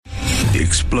the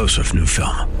explosive new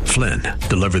film, Flynn,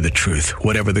 Deliver the Truth,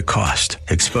 Whatever the Cost,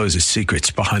 exposes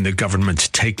secrets behind the government's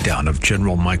takedown of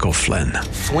General Michael Flynn.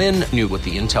 Flynn knew what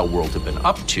the intel world had been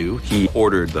up to. He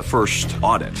ordered the first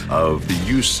audit of the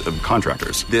use of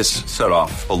contractors. This set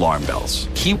off alarm bells.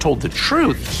 He told the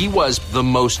truth. He was the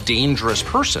most dangerous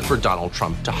person for Donald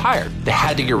Trump to hire. They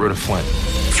had to get rid of Flynn.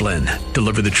 Flynn,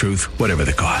 Deliver the Truth, Whatever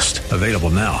the Cost. Available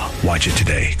now. Watch it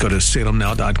today. Go to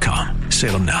salemnow.com.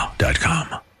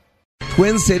 salemnow.com.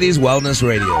 Twin Cities Wellness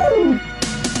Radio.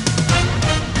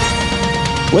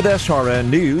 With SRN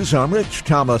News, I'm Rich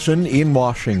Thomason in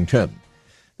Washington.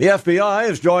 The FBI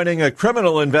is joining a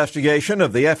criminal investigation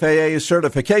of the FAA's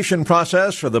certification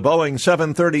process for the Boeing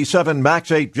 737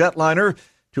 MAX 8 jetliner.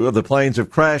 Two of the planes have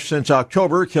crashed since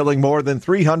October, killing more than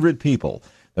 300 people.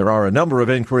 There are a number of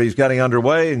inquiries getting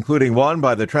underway, including one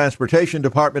by the Transportation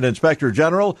Department Inspector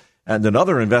General and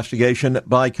another investigation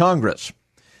by Congress.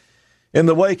 In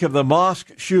the wake of the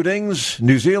mosque shootings,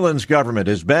 New Zealand's government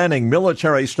is banning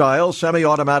military-style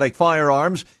semi-automatic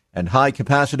firearms and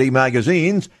high-capacity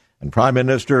magazines, and Prime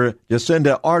Minister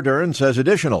Jacinda Ardern says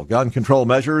additional gun control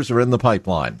measures are in the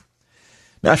pipeline.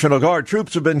 National Guard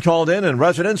troops have been called in and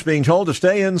residents being told to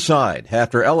stay inside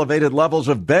after elevated levels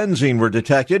of benzene were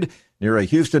detected near a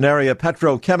Houston area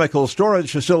petrochemical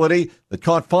storage facility that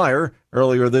caught fire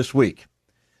earlier this week.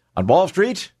 On Wall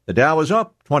Street, the Dow is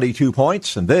up 22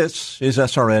 points, and this is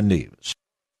SRN News.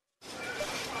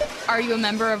 Are you a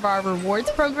member of our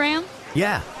rewards program?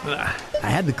 Yeah, I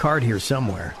had the card here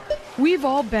somewhere. We've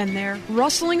all been there,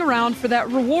 rustling around for that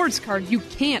rewards card you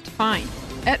can't find.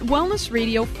 At Wellness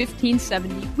Radio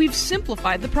 1570, we've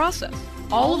simplified the process.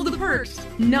 All of the perks,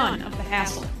 none of the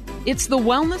hassle. It's the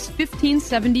Wellness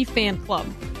 1570 Fan Club,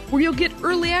 where you'll get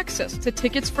early access to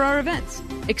tickets for our events,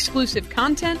 exclusive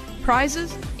content,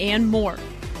 prizes, and more.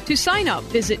 To sign up,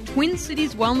 visit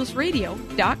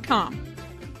TwinCitiesWellnessRadio.com.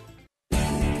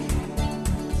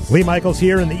 Lee Michaels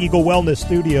here in the Eagle Wellness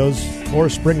Studios. More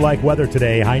spring-like weather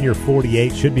today. High near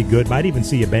 48. Should be good. Might even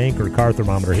see a bank or car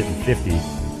thermometer hitting 50.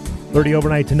 30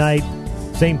 overnight tonight.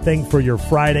 Same thing for your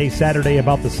Friday. Saturday,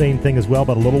 about the same thing as well,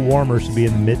 but a little warmer. Should be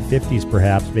in the mid-50s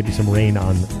perhaps. Maybe some rain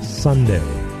on Sunday.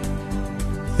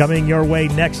 Coming your way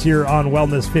next year on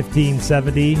Wellness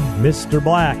 1570, Mr.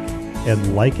 Black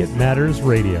and Like It Matters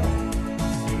Radio.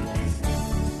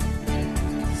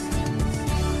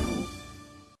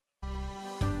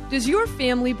 Does your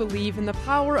family believe in the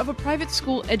power of a private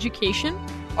school education?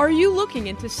 Are you looking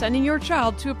into sending your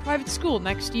child to a private school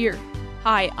next year?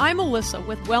 Hi, I'm Alyssa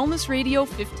with Wellness Radio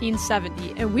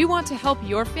 1570, and we want to help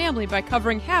your family by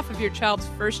covering half of your child's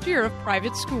first year of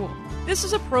private school. This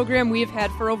is a program we have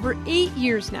had for over 8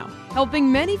 years now,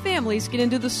 helping many families get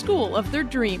into the school of their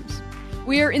dreams.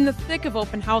 We are in the thick of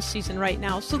open house season right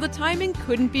now, so the timing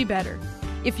couldn't be better.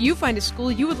 If you find a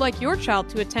school you would like your child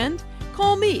to attend,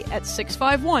 call me at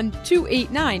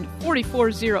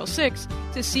 651-289-4406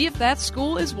 to see if that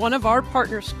school is one of our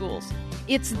partner schools.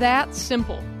 It's that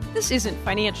simple. This isn't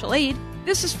financial aid.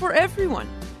 This is for everyone.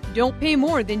 Don't pay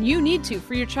more than you need to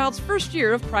for your child's first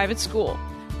year of private school.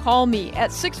 Call me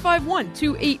at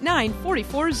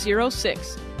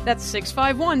 651-289-4406. That's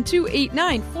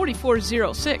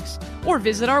 651-289-4406. Or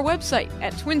visit our website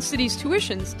at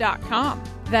TwinCitiesTuitions.com.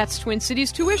 That's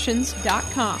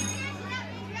TwinCitiesTuitions.com.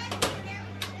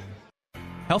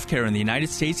 Healthcare in the United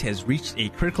States has reached a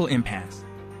critical impasse.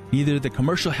 Neither the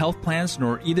commercial health plans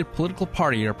nor either political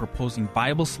party are proposing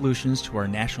viable solutions to our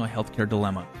national healthcare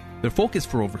dilemma. Their focus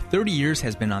for over 30 years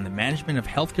has been on the management of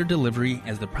healthcare delivery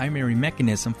as the primary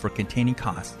mechanism for containing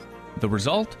costs. The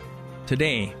result?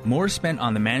 Today, more is spent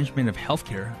on the management of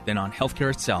healthcare than on healthcare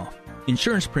itself.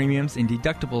 Insurance premiums and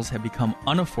deductibles have become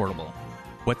unaffordable.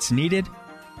 What's needed?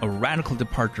 A radical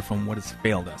departure from what has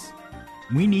failed us.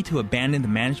 We need to abandon the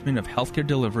management of healthcare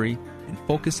delivery and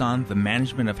focus on the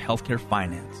management of healthcare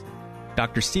finance.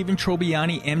 Dr. Stephen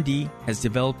Trobiani, MD, has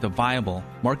developed a viable,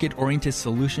 market-oriented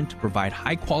solution to provide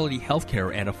high-quality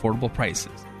healthcare at affordable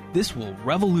prices. This will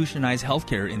revolutionize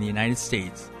healthcare in the United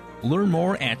States. Learn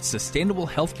more at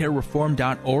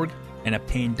sustainablehealthcarereform.org and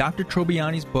obtain Dr.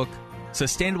 Trobiani's book,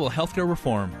 Sustainable Healthcare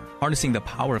Reform, Harnessing the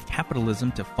Power of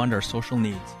Capitalism to Fund Our Social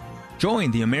Needs. Join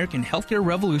the American healthcare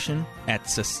revolution at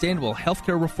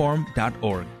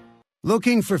sustainablehealthcarereform.org.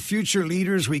 Looking for future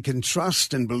leaders we can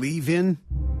trust and believe in?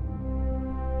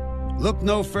 Look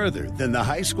no further than the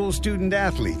high school student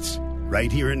athletes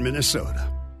right here in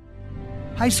Minnesota.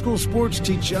 High school sports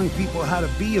teach young people how to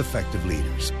be effective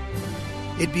leaders.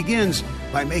 It begins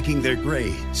by making their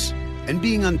grades and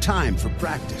being on time for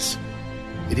practice.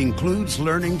 It includes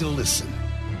learning to listen,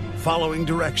 following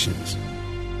directions,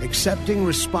 accepting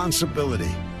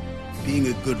responsibility, being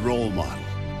a good role model.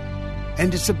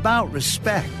 And it's about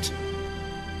respect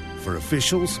for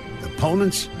officials,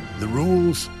 opponents, the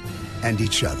rules, and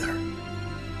each other.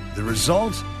 The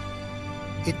result?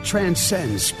 It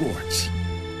transcends sports.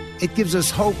 It gives us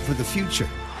hope for the future.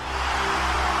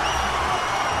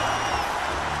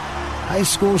 High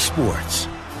school sports.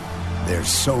 There's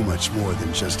so much more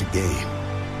than just a game.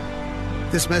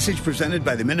 This message presented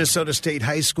by the Minnesota State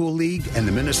High School League and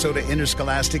the Minnesota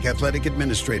Interscholastic Athletic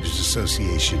Administrators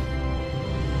Association.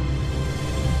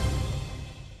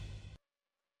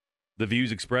 The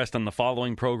views expressed on the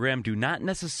following program do not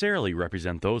necessarily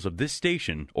represent those of this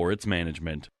station or its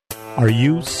management. Are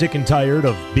you sick and tired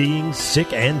of being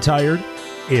sick and tired?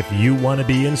 If you want to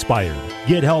be inspired,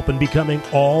 get help in becoming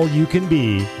all you can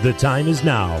be, the time is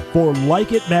now for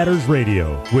Like It Matters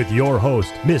Radio with your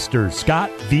host, Mr.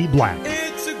 Scott V. Black.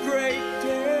 It's a great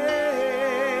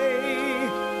day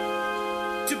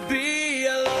to be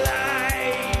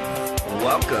alive.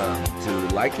 Welcome to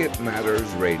Like It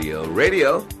Matters Radio.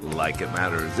 Radio, like it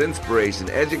matters. Inspiration,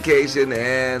 education,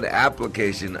 and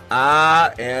application.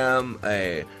 I am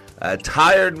a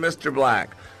tired Mr.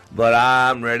 Black, but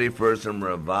I'm ready for some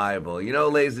revival. You know,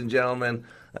 ladies and gentlemen,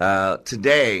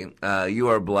 today you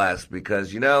are blessed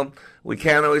because, you know, we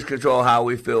can't always control how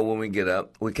we feel when we get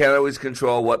up. We can't always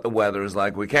control what the weather is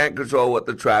like. We can't control what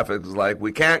the traffic is like.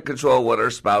 We can't control what our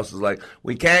spouse is like.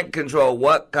 We can't control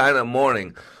what kind of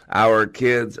morning our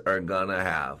kids are going to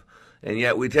have. And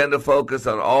yet we tend to focus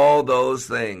on all those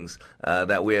things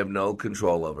that we have no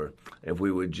control over. If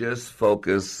we would just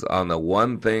focus on the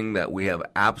one thing that we have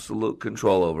absolute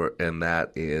control over, and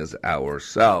that is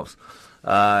ourselves.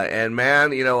 And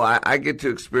man, you know, I get to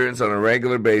experience on a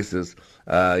regular basis,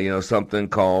 you know, something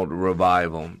called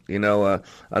revival. You know,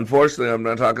 unfortunately, I'm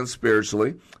not talking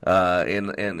spiritually,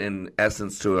 in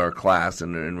essence to our class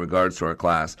and in regards to our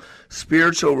class.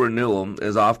 Spiritual renewal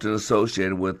is often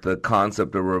associated with the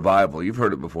concept of revival. You've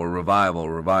heard it before,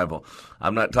 revival.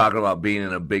 I'm not talking about being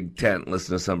in a big tent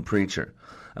listening to some preacher.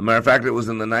 As a matter of fact, it was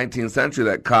in the 19th century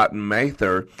that Cotton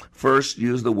Mather first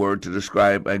used the word to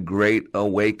describe a great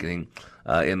awakening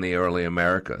in the early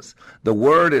Americas. The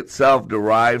word itself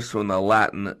derives from the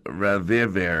Latin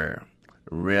revivere,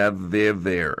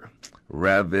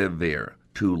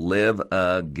 to live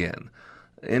again.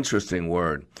 Interesting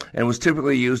word. And was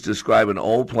typically used to describe an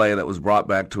old play that was brought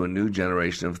back to a new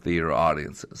generation of theater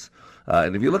audiences.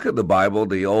 And if you look at the Bible,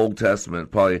 the Old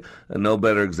Testament, probably no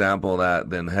better example of that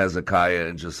than Hezekiah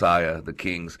and Josiah, the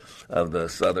kings of the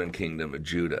southern kingdom of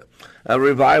Judah.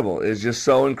 Revival is just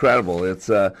so incredible. It's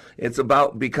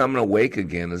about becoming awake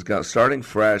again. It's about starting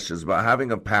fresh. It's about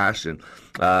having a passion.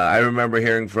 I remember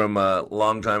hearing from a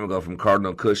long time ago from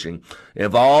Cardinal Cushing,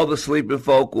 if all the sleeping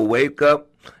folk will wake up,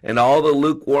 and all the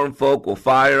lukewarm folk will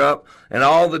fire up, and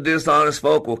all the dishonest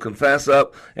folk will confess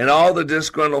up, and all the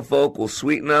disgruntled folk will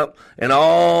sweeten up, and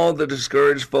all the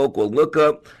discouraged folk will look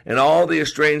up, and all the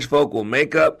estranged folk will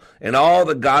make up, and all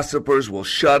the gossipers will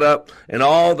shut up, and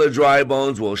all the dry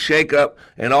bones will shake up,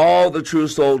 and all the true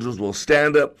soldiers will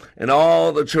stand up, and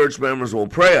all the church members will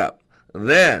pray up.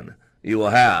 Then you will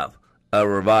have a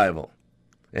revival.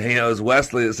 And, you know, it was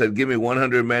Wesley that said, give me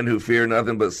 100 men who fear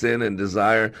nothing but sin and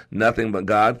desire nothing but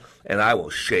God, and I will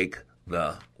shake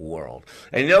the world.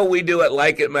 And you know what we do at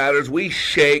Like It Matters? We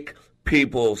shake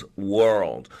people's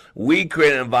world. We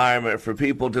create an environment for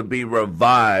people to be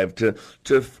revived,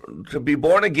 to be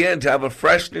born again, to have a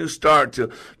fresh new start,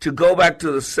 to go back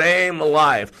to the same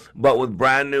life, but with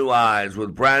brand new eyes,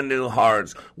 with brand new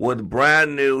hearts, with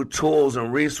brand new tools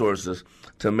and resources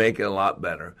to make it a lot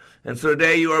better. And so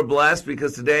today you are blessed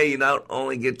because today you not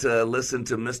only get to listen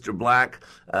to Mr. Black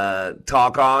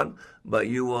talk on, but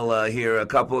you will hear a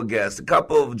couple of guests, a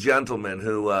couple of gentlemen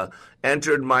who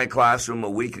entered my classroom a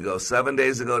week ago, 7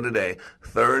 days ago today,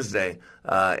 Thursday,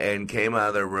 and came out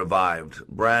of there revived,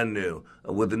 brand new,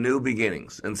 with the new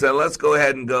beginnings. And so let's go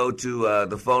ahead and go to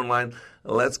the phone line.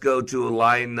 Let's go to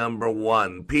line number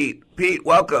 1. Pete,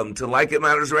 welcome to Like It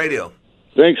Matters Radio.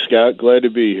 Thanks, Scott. Glad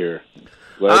to be here.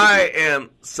 I am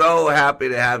so happy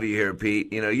to have you here,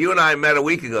 Pete. You know, you and I met a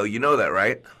week ago. You know that,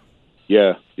 right?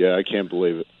 Yeah, I can't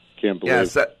believe it.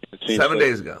 it. 7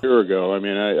 days ago. A year ago. I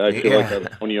mean, I feel like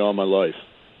I've known you all my life.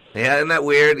 Yeah, isn't that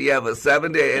weird? Yeah, but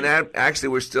 7 days, and actually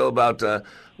we're still about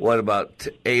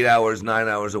 8 hours, 9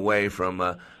 hours away from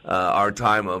our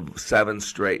time of 7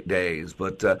 straight days.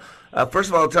 But first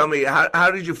of all, tell me,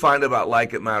 how did you find about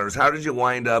Like It Matters? How did you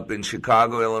wind up in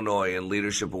Chicago, Illinois, in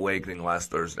Leadership Awakening last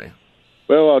Thursday?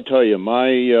 Well, I'll tell you,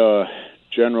 my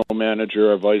general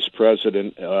manager, our vice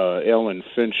president, Alan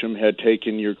Fincham, had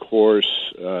taken your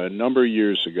course a number of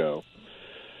years ago,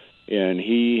 and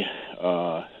he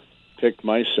picked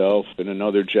myself and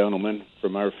another gentleman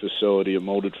from our facility of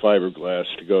molded fiberglass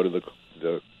to go to the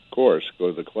course, go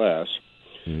to the class.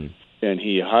 Mm. And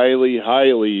he highly,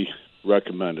 highly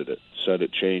recommended it, said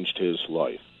it changed his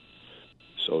life.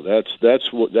 So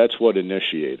that's what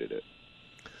initiated it.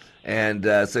 And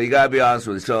so you got to be honest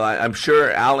with you. So I'm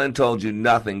sure Alan told you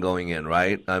nothing going in,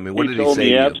 right? I mean, what did he say to you?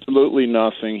 He told me absolutely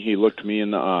nothing. He looked me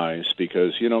in the eyes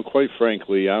because, quite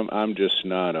frankly, I'm just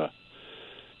not a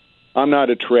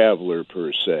traveler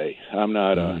per se. I'm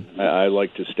not I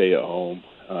like to stay at home.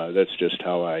 That's just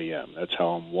how I am. That's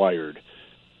how I'm wired.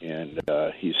 And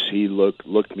he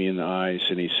looked me in the eyes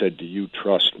and he said, "Do you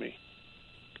trust me?"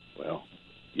 Well,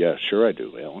 yeah, sure I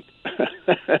do, Alan.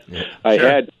 I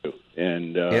had to,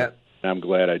 and I'm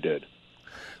glad I did.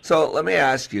 So let me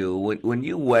ask you, when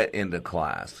you went into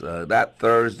class, that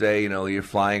Thursday, you're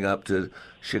flying up to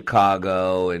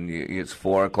Chicago, and it's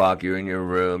 4 o'clock, you're in your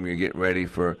room, you're getting ready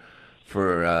for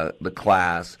the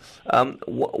class.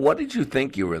 What did you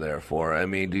think you were there for? I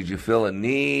mean, did you feel a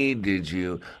need?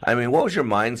 What was your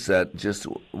mindset just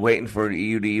waiting for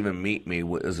you to even meet me?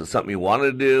 Is it something you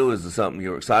wanted to do? Is it something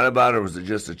you were excited about, or was it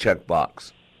just a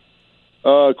checkbox?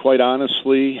 Quite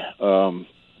honestly,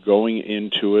 going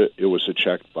into it, it was a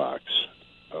checkbox.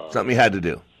 Something you had to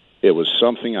do. It was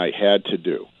something I had to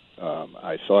do.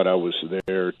 I thought I was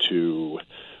there to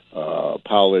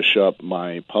polish up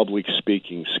my public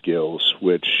speaking skills,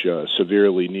 which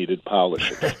severely needed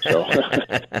polishing. So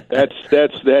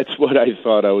that's what I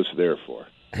thought I was there for.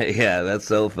 Yeah, that's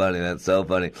so funny. That's so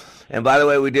funny. And by the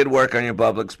way, we did work on your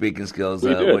public speaking skills.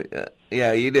 We did.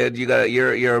 Yeah, you did.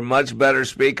 You're a much better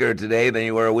speaker today than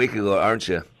you were a week ago, aren't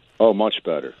you? Oh, much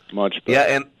better. Much better.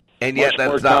 Yeah, and yet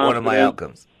that's not one of my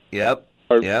outcomes. Yep.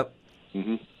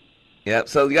 Mm-hmm. Yep.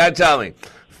 So you got to tell me,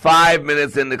 5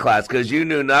 minutes into class, because you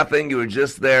knew nothing, you were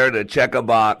just there to check a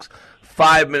box.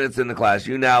 5 minutes into class,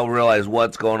 you now realize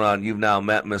what's going on. You've now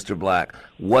met Mr. Black.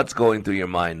 What's going through your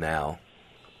mind now?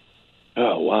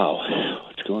 Oh, wow.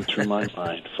 What's going through my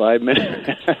mind? 5 minutes?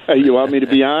 You want me to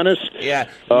be honest? Yeah.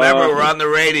 Remember, we're on the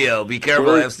radio. Be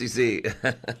careful, FCC.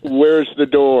 Where's the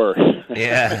door?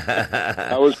 Yeah.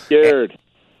 I was scared.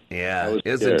 Yeah.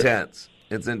 It's intense.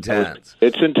 It's intense.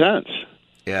 It's intense.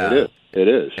 Yeah. It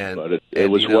is. But it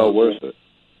was well worth it.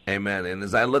 Amen. And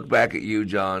as I look back at you,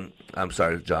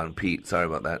 Pete, sorry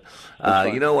about that.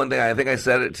 One thing, I think I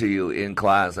said it to you in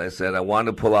class. I said I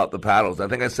wanted to pull out the paddles. I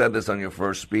think I said this on your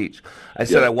first speech. I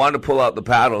said I wanted to pull out the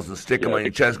paddles and stick them on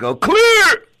your chest and go,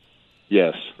 clear!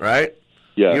 Yes. Right?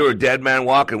 Yeah. You were a dead man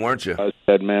walking, weren't you? I was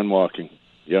a dead man walking.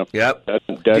 Yep.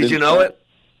 Did you know it?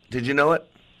 Did you know it?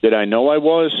 Did I know I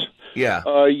was? Yeah.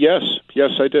 Yes.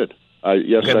 Yes, I did. I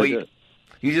did.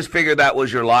 You just figured that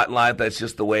was your lot in life? That's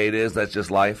just the way it is? That's just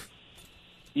life?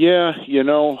 Yeah,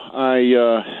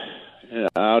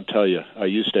 I'll tell you, I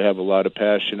used to have a lot of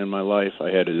passion in my life.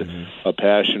 I had a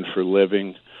passion for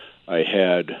living. I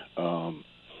had, I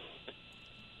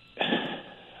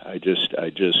just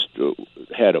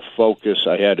had a focus.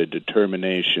 I had a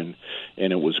determination,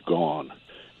 and it was gone.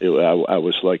 I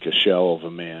was like a shell of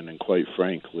a man, and quite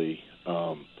frankly,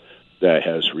 that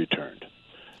has returned.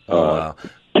 Wow.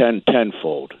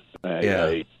 Tenfold.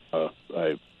 I'm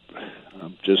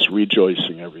just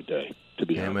rejoicing every day, to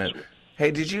be honest with you.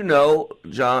 Hey, did you know,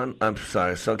 John? I'm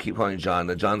sorry, I still keep calling you John.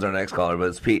 John's our next caller, but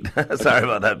it's Pete. Sorry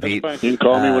about that, Pete. You can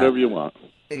call me whatever you want.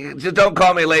 Just don't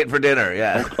call me late for dinner.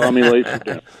 Yeah. Don't call me late for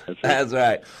dinner. That's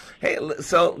right. Hey,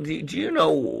 so do you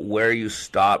know where you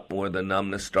stopped, where the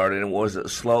numbness started? And was it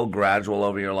slow, gradual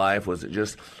over your life? Was it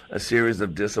just a series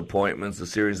of disappointments, a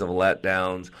series of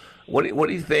letdowns? What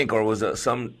do you think, or was it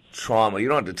some trauma? You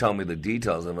don't have to tell me the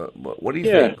details of it, but what do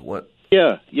you think? What?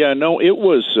 Yeah. No, it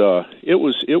was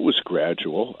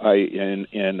gradual.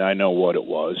 And I know what it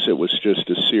was. It was just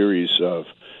a series of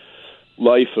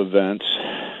life events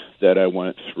that I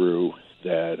went through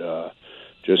that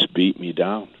just beat me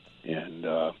down, and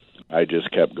I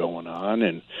just kept going on.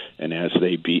 And as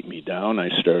they beat me down, I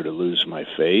started to lose my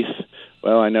faith.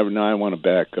 Well, I want to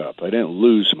back up. I didn't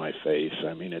lose my faith.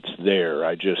 I mean, it's there.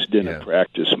 I just didn't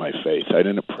practice my faith. I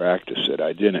didn't practice it.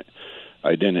 I didn't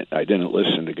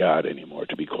listen to God anymore,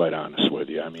 to be quite honest with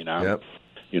you. I mean,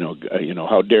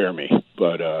 how dare me?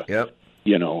 But it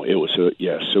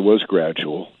was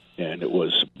gradual, and it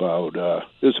was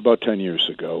about 10 years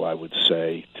ago, I would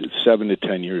say. 7 to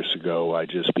 10 years ago, I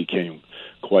just became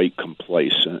quite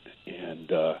complacent,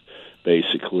 and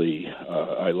basically,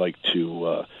 I like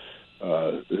to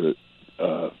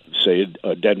say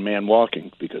a dead man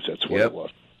walking, because that's what it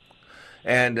was.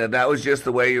 And that was just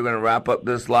the way you're going to wrap up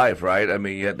this life, right? I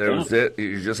mean, was it.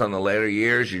 You're just on the later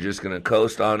years. You're just going to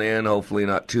coast on in, hopefully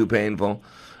not too painful.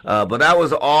 But that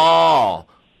was all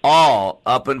all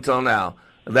up until now.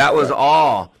 That was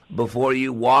all before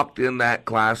you walked in that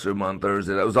classroom on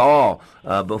Thursday. That was all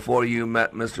before you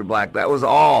met Mr. Black. That was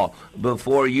all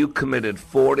before you committed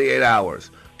 48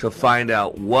 hours to find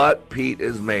out what Pete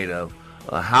is made of,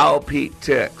 how Pete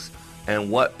ticks,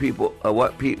 and what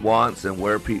Pete wants and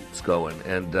where Pete's going.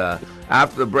 And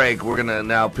after the break, we're going to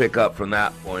now pick up from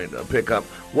that point, pick up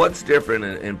what's different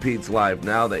in Pete's life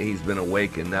now that he's been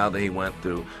awakened, now that he went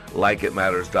through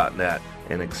LikeItMatters.net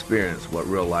and experienced what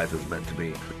real life is meant to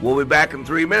be. We'll be back in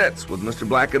 3 minutes with Mr.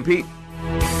 Black and Pete.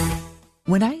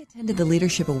 When I attended the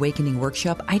Leadership Awakening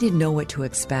workshop, I didn't know what to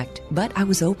expect, but I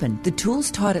was open. The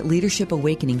tools taught at Leadership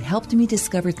Awakening helped me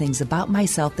discover things about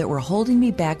myself that were holding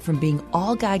me back from being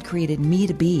all God created me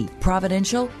to be.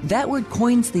 Providential? That word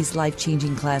coins these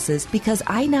life-changing classes because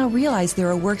I now realize there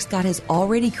are works God has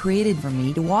already created for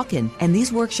me to walk in, and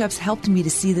these workshops helped me to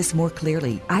see this more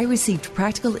clearly. I received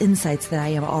practical insights that I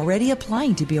am already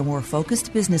applying to be a more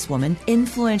focused businesswoman,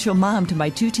 influential mom to my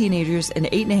 2 teenagers, an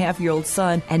 8.5-year-old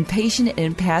son, and patient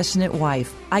and passionate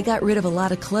wife. I got rid of a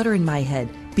lot of clutter in my head.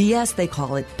 BS, they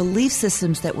call it, belief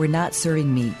systems that were not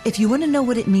serving me. If you want to know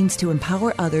what it means to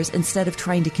empower others instead of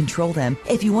trying to control them,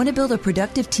 if you want to build a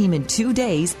productive team in 2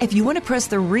 days, if you want to press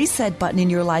the reset button in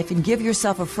your life and give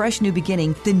yourself a fresh new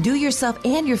beginning, then do yourself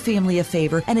and your family a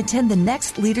favor and attend the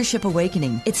next Leadership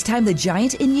Awakening. It's time the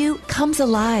giant in you comes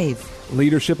alive.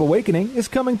 Leadership Awakening is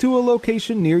coming to a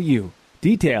location near you.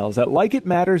 Details at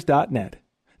LikeItMatters.net.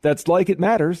 That's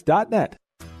LikeItMatters.net.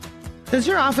 Does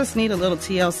your office need a little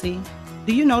TLC?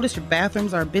 Do you notice your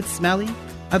bathrooms are a bit smelly?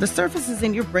 Are the surfaces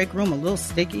in your break room a little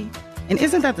sticky? And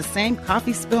isn't that the same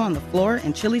coffee spill on the floor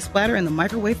and chili splatter in the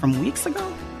microwave from weeks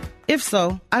ago? If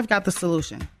so, I've got the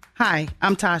solution. Hi,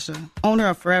 I'm Tasha, owner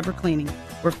of Forever Cleaning.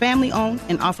 We're family-owned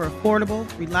and offer affordable,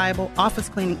 reliable office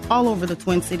cleaning all over the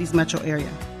Twin Cities metro area.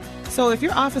 So if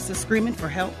your office is screaming for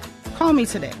help, call me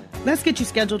today. Let's get you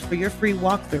scheduled for your free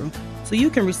walkthrough so you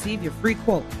can receive your free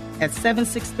quote at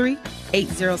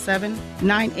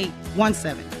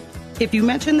 763-807-9817. If you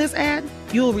mention this ad,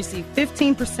 you will receive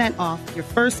 15% off your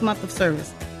first month of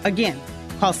service. Again,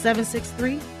 call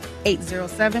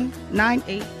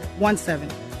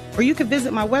 763-807-9817. Or you can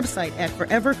visit my website at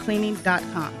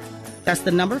forevercleaning.com. That's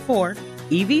the number 4,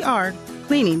 EVR,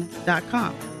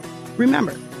 cleaning.com.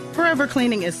 Remember, Forever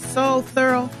Cleaning is so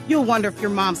thorough, you'll wonder if your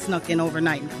mom snuck in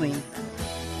overnight and cleaned.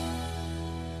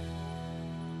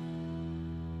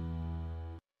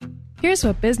 Here's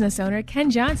what business owner Ken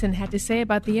Johnson had to say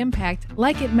about the impact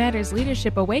Like It Matters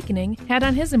Leadership Awakening had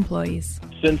on his employees.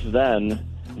 Since then,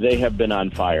 they have been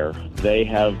on fire. They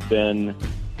have been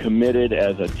committed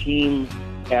as a team,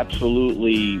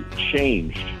 absolutely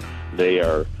changed. They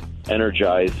are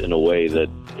energized in a way that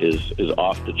is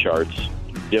off the charts,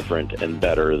 different and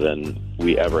better than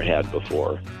we ever had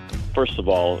before. First of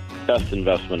all, best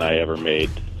investment I ever made.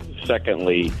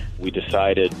 Secondly, we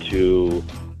decided to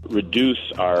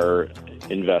reduce our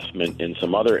investment in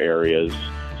some other areas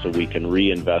so we can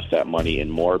reinvest that money in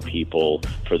more people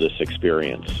for this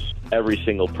experience. Every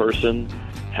single person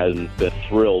has been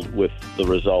thrilled with the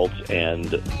results,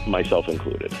 and myself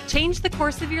included. Change the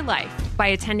course of your life by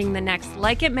attending the next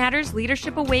Like It Matters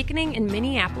Leadership Awakening in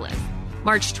Minneapolis,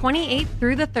 March 28th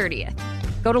through the 30th.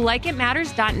 Go to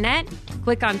LikeItMatters.net,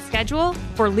 click on Schedule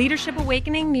for Leadership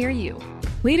Awakening near you.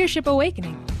 Leadership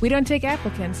Awakening. We don't take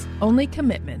applicants, only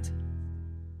commitment.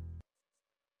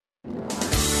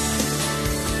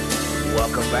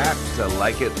 Welcome back to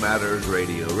Like It Matters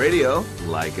Radio. Radio,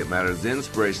 like it matters,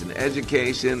 inspiration,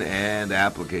 education, and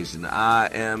application. I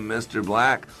am Mr.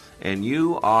 Black, and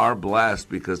you are blessed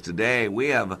because today we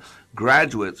have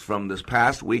graduates from this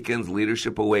past weekend's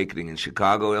Leadership Awakening in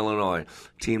Chicago, Illinois,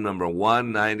 team number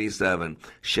 197,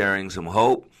 sharing some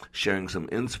hope, sharing some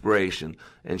inspiration,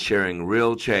 and sharing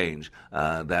real change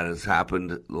that has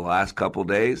happened the last couple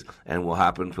days and will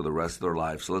happen for the rest of their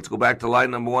life. So let's go back to line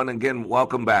number 1. Again,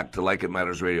 welcome back to Like It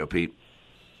Matters Radio, Pete.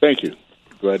 Thank you.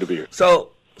 Glad to be here.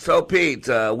 So Pete,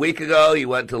 a week ago you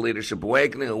went to Leadership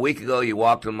Awakening. A week ago you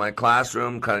walked in my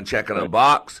classroom kind of checking a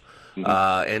box.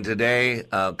 Mm-hmm. And today,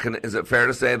 is it fair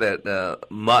to say that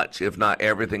much, if not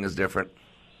everything, is different?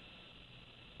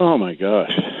 Oh, my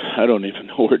gosh. I don't even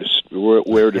know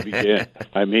where to begin.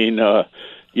 I mean,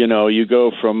 you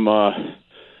go from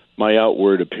my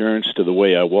outward appearance to the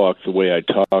way I walk, the way I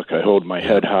talk. I hold my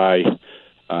head high.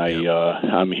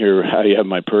 I'm here. I have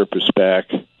my purpose back.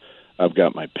 I've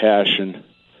got my passion.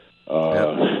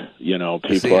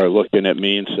 People are looking at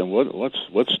me and saying,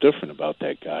 "What's different about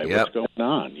that guy? What's going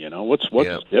on? What's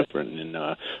different?" And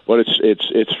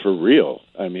it's for real.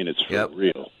 I mean, it's for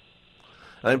real.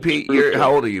 And Pete,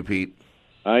 how old are you, Pete?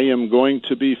 I am going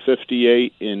to be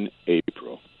 58 in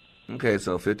April. Okay,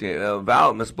 so 58.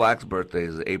 Val, Miss Black's birthday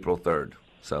is April 3rd.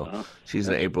 So she's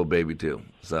an April baby, too.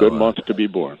 So good month to be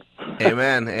born.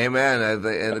 Amen, amen.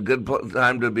 And a good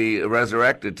time to be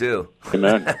resurrected, too.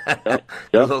 Amen. Yep.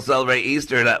 We'll celebrate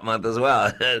Easter that month as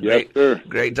well. Yes, sir.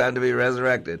 Great time to be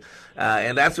resurrected.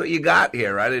 And that's what you got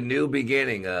here, right? A new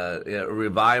beginning, a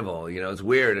revival. It's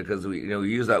weird because we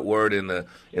use that word in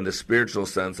the spiritual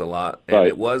sense a lot, and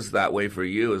it was that way for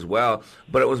you as well.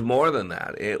 But it was more than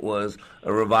that. It was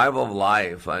a revival of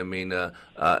life. I mean,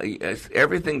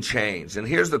 everything changed. And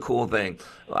here's the cool thing: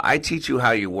 I teach you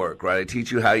how you work, right? I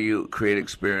teach you how you create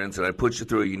experience, and I put you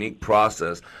through a unique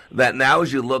process that now,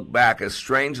 as you look back, as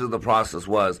strange as the process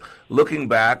was, looking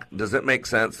back, does it make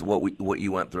sense what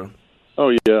you went through?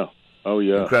 Oh yeah. Oh,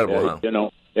 yeah. Incredible, huh?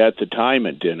 At the time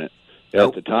it didn't.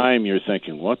 At the time you're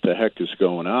thinking, what the heck is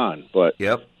going on? But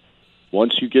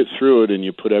once you get through it and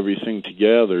you put everything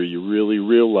together, you really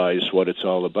realize what it's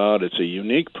all about. It's a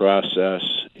unique process,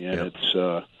 and it's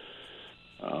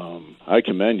I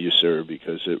commend you, sir,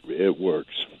 because it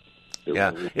works. It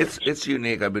really works. It's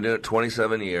unique. I've been doing it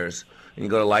 27 years. And you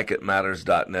go to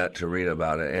likeitmatters.net to read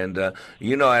about it. And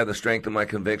I have the strength of my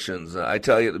convictions. I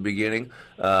tell you at the beginning,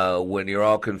 when you're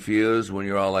all confused, when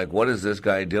you're all like, what is this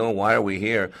guy doing? Why are we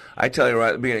here? I tell you right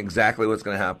at the beginning exactly what's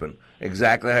going to happen,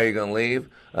 exactly how you're going to leave,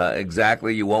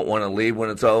 exactly you won't want to leave when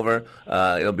it's over.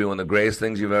 It'll be one of the greatest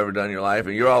things you've ever done in your life.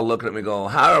 And you're all looking at me going,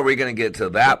 how are we going to get to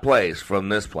that place from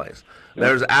this place?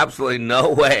 There's absolutely no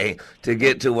way to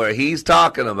get to where he's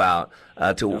talking about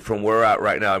from where we're at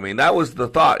right now. I mean, that was the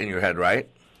thought in your head, right?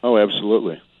 Oh,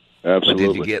 absolutely. Absolutely.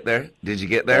 But did you get there? Did you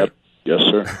get there? Yes,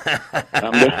 sir.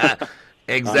 I'm there.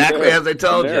 Exactly as I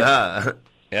told you, huh?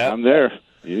 Yeah. I'm there.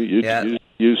 You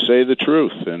say the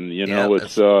truth, and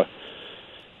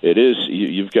it is.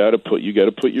 You've got to put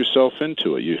yourself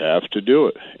into it. You have to do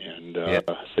it, and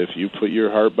if you put your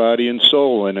heart, body, and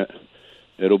soul in it,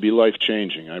 it'll be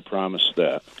life-changing. I promise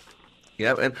that.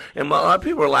 Yep, and a lot of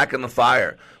people are lacking the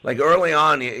fire. Like early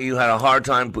on, you had a hard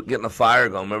time getting the fire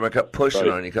going. Remember, I kept pushing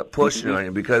on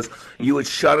you, because you would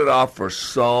shut it off for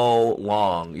so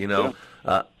long,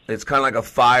 It's kind of like a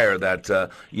fire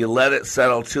that you let it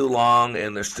settle too long,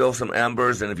 and there's still some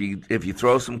embers. And if you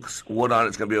throw some wood on it,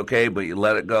 it's going to be okay. But you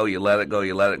let it go,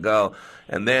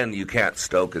 and then you can't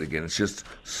stoke it again. It's just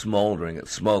smoldering.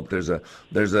 It's smoke. There's a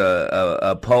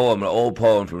poem, an old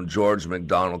poem from George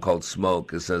MacDonald called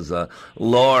 "Smoke." It says,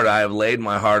 "Lord, I have laid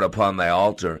my heart upon thy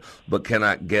altar, but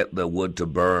cannot get the wood to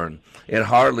burn. It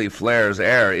hardly flares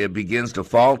ere it begins to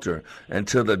falter, and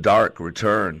to the dark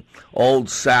return. Old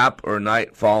sap or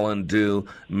night fallen dew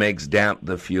makes damp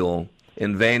the fuel.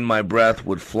 In vain my breath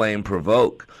would flame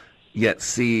provoke, yet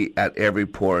see at every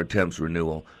pore attempts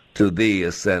renewal. To thee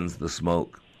ascends the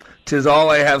smoke. 'Tis all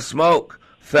I have smoke,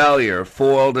 failure,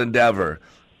 foiled endeavor,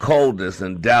 coldness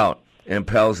and doubt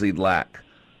impels thee lack.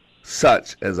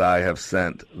 Such as I have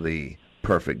sent thee,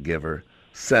 perfect giver,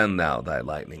 send thou thy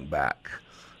lightning back."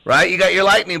 Right? You got your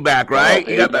lightning back, right?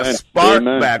 You got that spark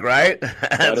back, right?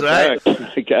 That's right.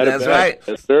 That's right.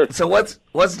 Yes, sir. So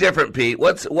what's different, Pete?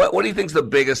 What do you think's the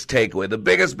biggest takeaway, the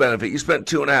biggest benefit? You spent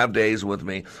 2.5 days with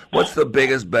me. What's the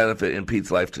biggest benefit in Pete's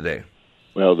life today?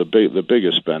 Well, the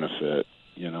biggest benefit,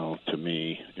 to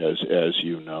me, as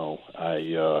you know,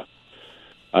 I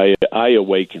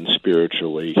awaken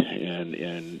spiritually,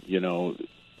 and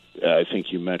I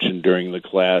think you mentioned during the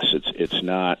class, it's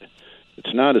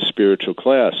not a spiritual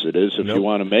class. It is if you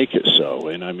want to make it so.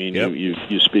 And I mean,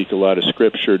 you speak a lot of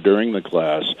scripture during the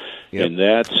class, and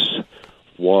that's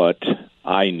what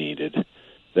I needed.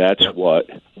 That's what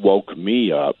woke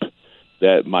me up.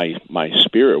 That my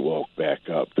spirit woke back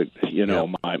up.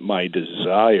 That my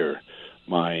desire,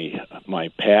 my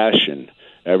passion,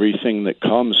 everything that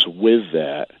comes with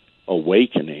that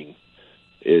awakening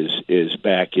is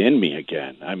back in me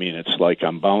again. I mean, it's like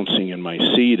I'm bouncing in my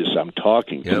seat as I'm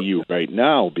talking to you right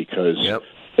now, because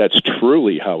that's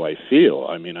truly how I feel.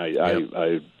 I mean,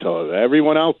 I tell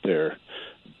everyone out there,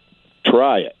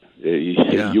 try it.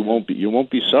 You won't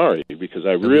be sorry, because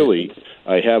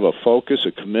I have a focus,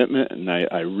 a commitment, and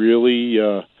I really,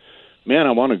 I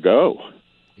want to go.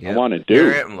 I want to do.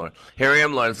 Here I am, Lord. Here I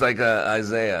am, Lord. It's like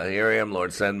Isaiah. Here I am,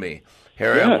 Lord. Send me.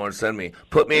 Here I am, Lord. Send me.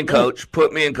 Put me in coach.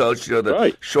 Put me in coach.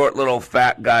 The short little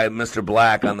fat guy, Mr.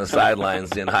 Black, on the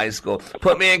sidelines in high school.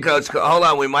 Put me in coach. Hold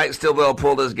on. We might still be able to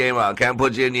pull this game out. Can't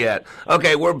put you in yet.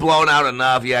 Okay, we're blown out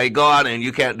enough. Yeah, you go on in.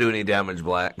 You can't do any damage,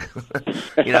 Black.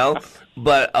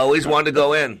 But I always wanted to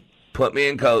go in. Put me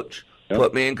in coach.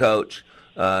 Put me in coach.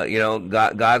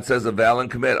 God says avail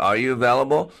and commit. Are you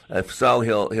available? If so,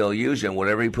 he'll use you, and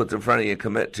whatever he puts in front of you,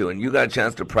 commit to. And you got a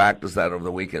chance to practice that over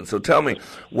the weekend. So tell me,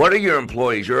 what are your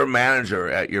employees? You're a manager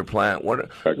at your plant.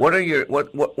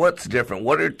 What's different?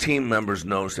 What are team members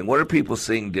noticing? What are people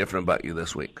seeing different about you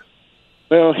this week?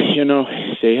 Well,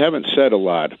 they haven't said a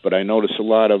lot, but I notice a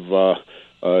lot of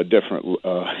different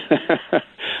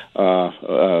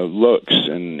looks,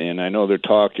 and I know they're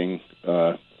talking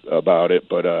about it,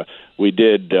 but we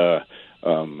did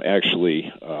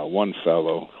actually one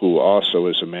fellow who also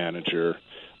is a manager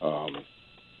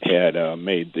had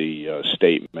made the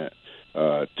statement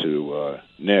to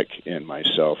Nick and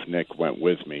myself. Nick went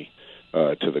with me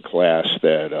to the class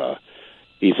that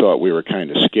he thought we were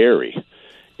kind of scary.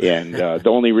 And the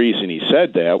only reason he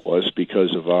said that was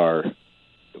because of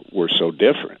we're so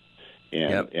different.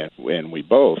 And we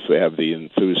both have the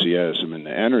enthusiasm and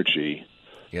the energy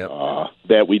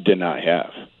that we did not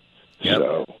have. Yep.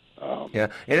 So, it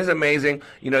is amazing.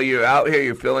 You're out here.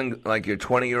 You're feeling like you're a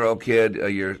 20-year-old kid.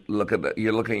 You're looking at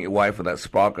your wife with that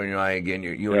sparkle in your eye again.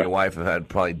 You and your wife have had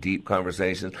probably deep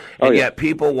conversations, and yet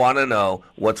people want to know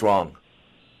what's wrong.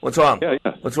 What's wrong? Yeah.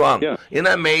 What's wrong? Yeah. Isn't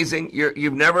that amazing?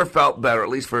 You've never felt better, at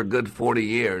least for a good 40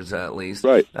 years, at least.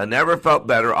 Right. Never felt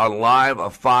better, alive,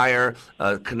 afire,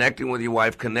 connecting with your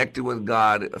wife, connecting with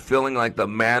God, feeling like the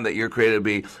man that you're created to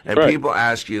be. And people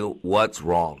ask you, what's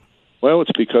wrong? Well,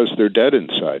 it's because they're dead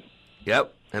inside.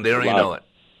 Yep, and they don't even know it.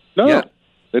 No, yep.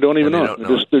 They don't even know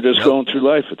it. They're just going through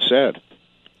life. It's sad.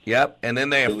 Yep, and then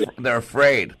they're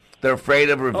afraid. They're afraid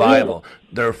of revival.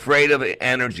 They're afraid of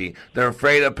energy. They're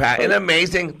afraid of passion. Isn't it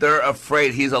amazing? They're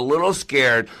afraid. He's a little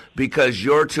scared because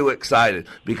you're too excited,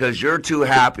 because you're too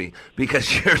happy,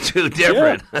 because you're too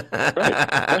different.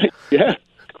 Right. Yeah.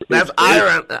 That's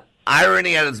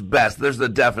irony at its best. There's the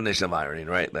definition of irony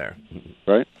right there.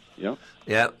 Right. Yeah.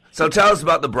 Yeah. So tell us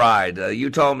about the bride.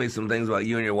 You told me some things about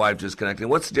you and your wife just connecting.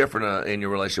 What's different in your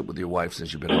relationship with your wife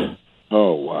since you've been home?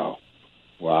 Oh,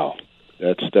 wow.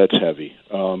 That's heavy.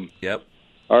 Yep.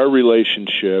 Our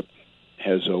relationship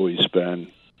has always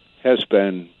been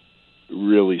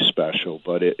really special,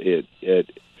 but it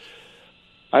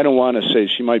I don't want to say,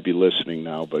 she might be listening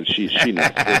now, but she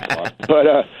knows.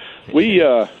 But we've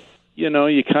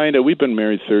been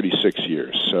married 36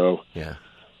 years, so yeah.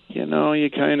 You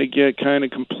kind of get kind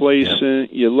of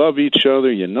complacent. Yep. You love each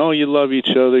other. You love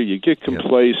each other. You get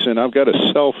complacent. I've got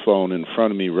a cell phone in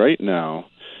front of me right now.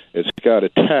 It's got a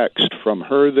text from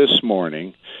her this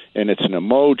morning, and it's an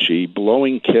emoji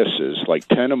blowing kisses, like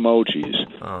 10 emojis.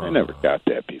 Oh. I never got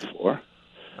that before.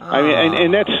 Oh. I mean,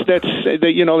 and that's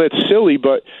silly,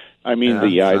 but I mean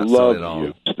I love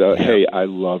you. Hey, I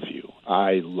love you.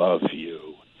 I love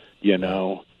you.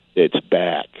 It's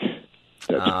back.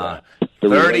 That's back.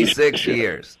 36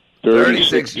 years.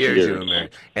 36 years you were married,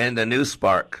 and a new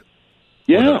spark.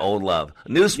 Yeah. With an old love. A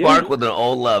new spark with an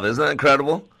old love. Isn't that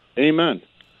incredible? Amen.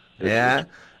 Yeah,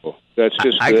 that's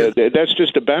just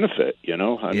a benefit,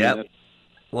 Yeah.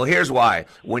 Well, here's why.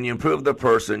 When you improve the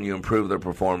person, you improve their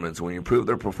performance. When you improve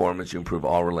their performance, you improve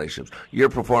all relationships. You're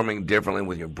performing differently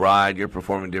with your bride. You're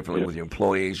performing differently with your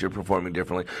employees. You're performing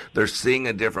differently. They're seeing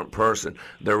a different person.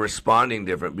 They're responding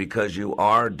different because you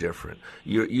are different.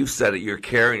 You've said it. You're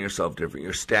carrying yourself different.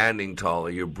 You're standing taller.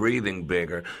 You're breathing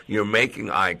bigger. You're making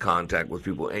eye contact with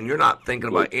people, and you're not thinking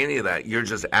about any of that. You're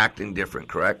just acting different.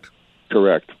 Correct?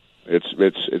 Correct. It's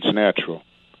natural.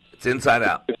 It's inside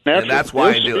out. It's natural. And that's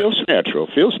why I do it. Feels natural.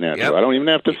 Yep. I don't even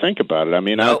have to think about it. I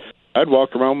mean, I'd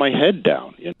walk around with my head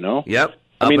down, Yep.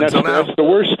 I mean, that's the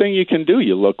worst thing you can do.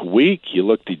 You look weak, you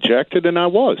look dejected, and I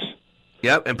was.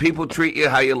 Yep, and people treat you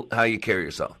how you carry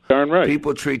yourself. Darn right.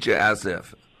 People treat you as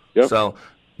if. Yep. So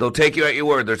they'll take you at your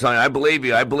word. They're telling you, I believe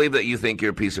you. I believe that you think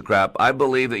you're a piece of crap. I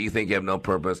believe that you think you have no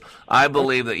purpose. I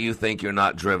believe that you think you're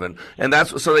not driven. And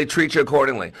so they treat you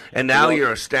accordingly. And now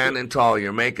you're standing tall.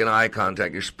 You're making eye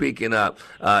contact. You're speaking up.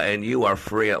 And you are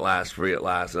free at last,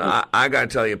 And I got to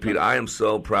tell you, Peter, I am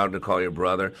so proud to call you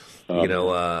brother.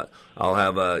 I'll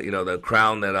have the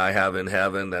crown that I have in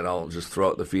heaven that I'll just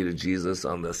throw at the feet of Jesus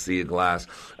on the sea of glass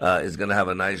is going to have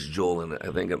a nice jewel in it.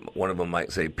 I think one of them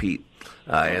might say Pete.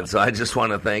 And so I just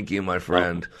want to thank you, my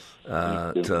friend,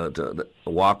 to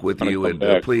walk with you.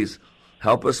 And please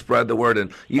help us spread the word.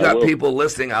 And you got people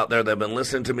listening out there that have been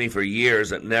listening to me for years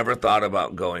that never thought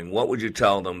about going. What would you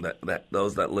tell them that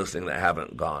those that listening that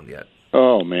haven't gone yet?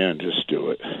 Oh, man, just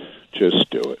do it. Just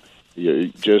do it. You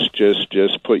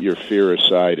just put your fear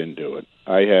aside and do it.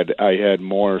 I had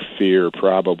more fear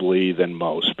probably than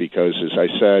most because, as I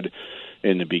said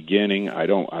in the beginning, I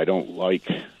don't like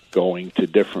going to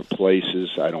different places.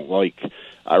 I don't like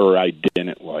or I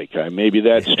didn't like. Maybe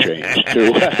that's changed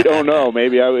too. I don't know.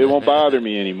 Maybe it won't bother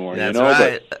me anymore. That's you know,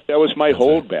 right. But that was my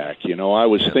holdback. You know, I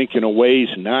was thinking of ways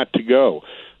not to go.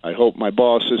 I hope my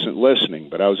boss isn't listening,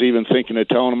 but I was even thinking of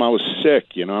telling him I was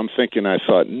sick. You know, I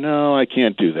thought, no, I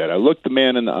can't do that. I looked the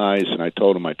man in the eyes and I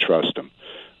told him I trust him.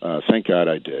 Thank God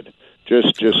I did.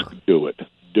 Just do it.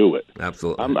 Do it.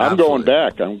 Absolutely. I'm going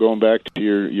back. I'm going back to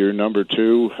your number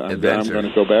 2. I'm going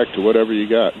to go back to whatever you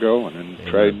got going and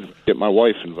try to get my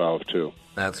wife involved too.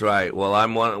 That's right. Well,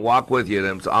 I'm going to walk with you.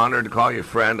 I'm honored to call you a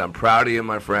friend. I'm proud of you,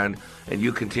 my friend. And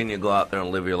you continue to go out there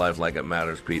and live your life like it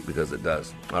matters, Pete, because it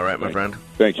does. All right, my friend?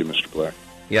 Thank you, Mr. Black.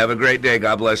 You have a great day.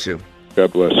 God bless you.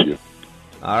 God bless you.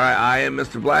 All right, I am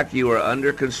Mr. Black. You are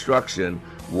under construction.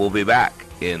 We'll be back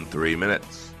in 3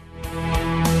 minutes.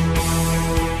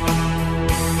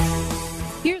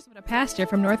 Here's what a pastor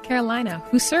from North Carolina,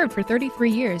 who served for 33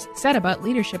 years, said about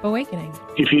Leadership Awakening.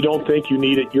 If you don't think you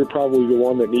need it, you're probably the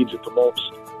one that needs it the most.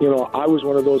 You know, I was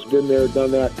one of those, been there,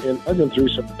 done that, and I've been through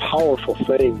some powerful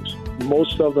things.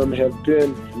 Most of them have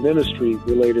been ministry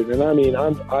related. And I mean,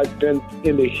 I've been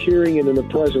in the hearing and in the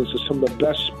presence of some of the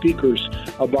best speakers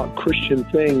about Christian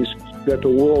things that the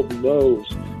world knows.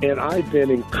 And I've been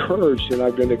encouraged and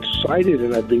I've been excited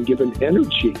and I've been given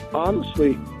energy.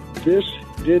 Honestly, this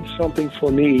did something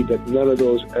for me that none of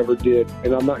those ever did,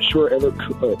 and I'm not sure ever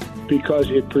could, because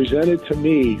it presented to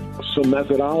me some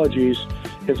methodologies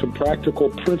and some practical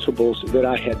principles that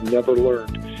I had never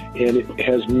learned, and it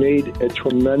has made a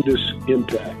tremendous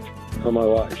impact on my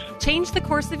life. Change the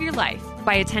course of your life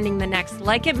by attending the next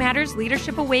Like It Matters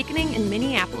Leadership Awakening in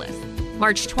Minneapolis,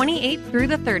 March 28th through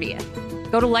the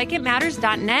 30th. Go to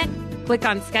likeitmatters.net, click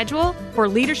on schedule for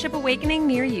Leadership Awakening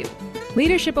near you.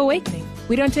 Leadership Awakening.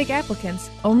 We don't take applicants,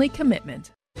 only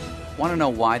commitment. Want to know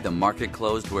why the market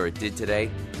closed where it did today?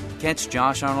 Catch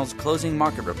Josh Arnold's Closing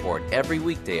Market Report every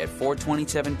weekday at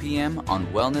 4:27 p.m. on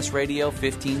Wellness Radio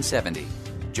 1570.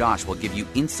 Josh will give you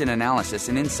instant analysis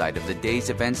and insight of the day's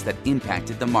events that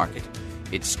impacted the market.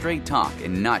 It's straight talk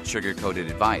and not sugar-coated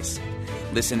advice.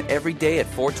 Listen every day at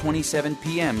 4:27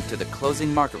 p.m. to the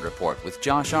Closing Market Report with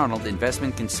Josh Arnold,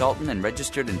 investment consultant and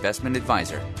registered investment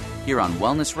advisor, here on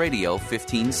Wellness Radio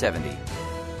 1570.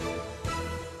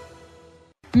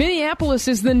 Minneapolis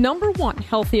is the #1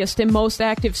 healthiest and most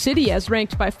active city as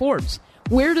ranked by Forbes.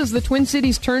 Where does the Twin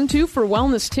Cities turn to for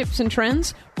wellness tips and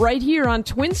trends? Right here on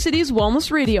Twin Cities Wellness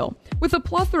Radio, with a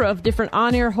plethora of different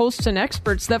on-air hosts and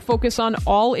experts that focus on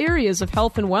all areas of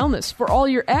health and wellness for all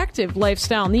your active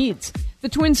lifestyle needs. The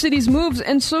Twin Cities moves,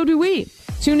 and so do we.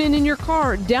 Tune in your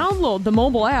car, download the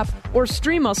mobile app, or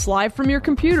stream us live from your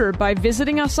computer by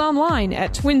visiting us online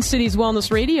at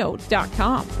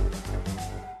TwinCitiesWellnessRadio.com.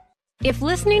 If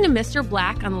listening to Mr.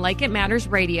 Black on Like It Matters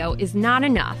Radio is not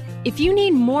enough, if you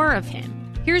need more of him,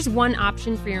 here's one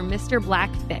option for your Mr. Black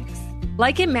fix.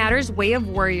 Like It Matters Way of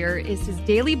Warrior is his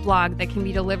daily blog that can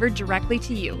be delivered directly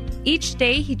to you. Each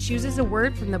day, he chooses a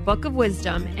word from the Book of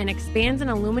Wisdom and expands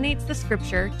and illuminates the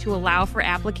scripture to allow for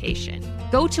application.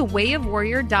 Go to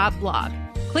wayofwarrior.blog,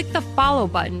 click the follow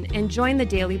button, and join the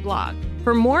daily blog.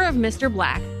 For more of Mr.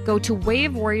 Black, go to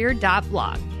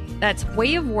wayofwarrior.blog. That's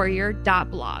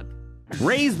wayofwarrior.blog.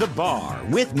 Raise the bar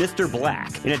with Mr.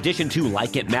 Black. In addition to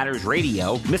Like It Matters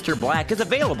Radio, Mr. Black is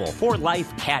available for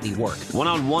life caddy work,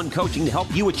 one-on-one coaching to help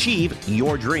you achieve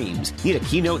your dreams. Need a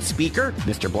keynote speaker?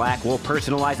 Mr. Black will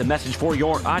personalize a message for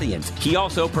your audience. He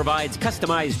also provides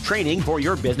customized training for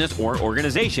your business or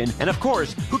organization. And of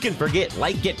course, who can forget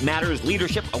Like It Matters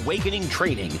Leadership Awakening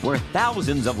Training, where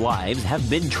thousands of lives have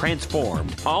been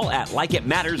transformed. All at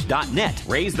likeitmatters.net.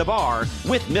 Raise the bar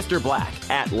with Mr. Black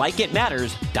at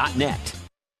likeitmatters.net.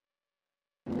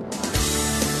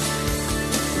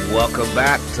 Welcome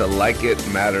back to Like It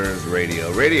Matters Radio.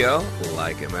 Radio,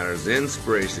 like it matters,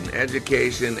 inspiration,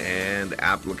 education, and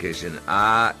application.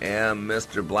 I am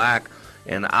Mr. Black,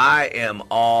 and I am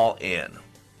all in.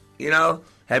 You know,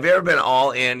 have you ever been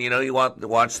all in? You know, you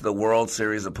watch the World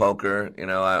Series of Poker. You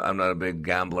know, I'm not a big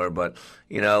gambler, but,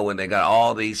 you know, when they got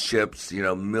all these chips, you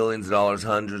know, millions of dollars,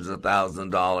 hundreds of thousands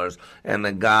of dollars, and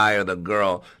the guy or the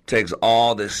girl takes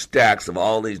all the stacks of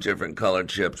all these different colored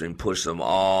chips and push them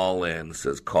all in,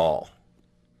 says call.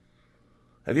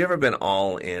 Have you ever been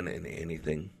all in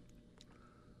anything?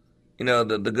 You know,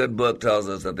 the good book tells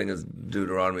us, I think it's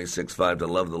Deuteronomy 6:5, to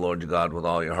love the Lord your God with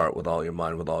all your heart, with all your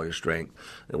mind, with all your strength.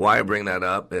 And why I bring that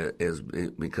up is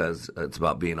because it's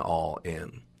about being all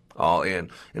in. All in.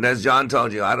 And as John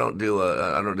told you, I don't do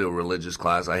a religious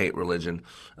class. I hate religion.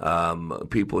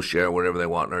 People share whatever they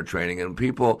want in our training, and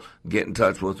people get in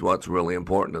touch with what's really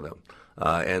important to them.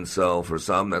 And so for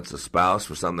some, that's a spouse.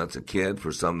 For some, that's a kid.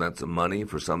 For some, that's a money.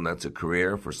 For some, that's a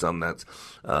career. For some, that's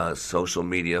social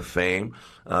media fame.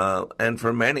 And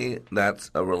for many, that's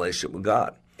a relationship with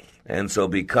God. And so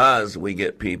because we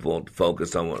get people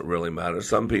focused on what really matters,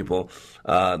 some people,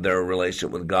 their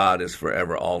relationship with God is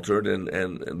forever altered.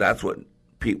 And that's what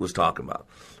Pete was talking about,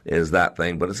 is that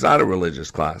thing. But it's not a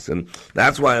religious class. And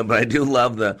that's why, but I do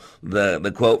love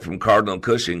the quote from Cardinal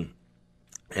Cushing.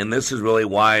 And this is really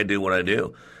why I do what I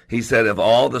do. He said, if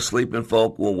all the sleeping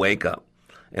folk will wake up,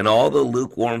 and all the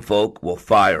lukewarm folk will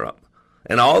fire up,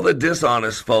 and all the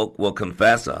dishonest folk will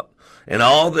confess up, and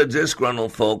all the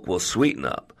disgruntled folk will sweeten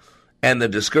up, and the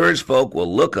discouraged folk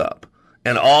will look up,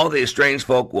 and all the estranged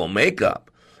folk will make up,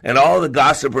 and all the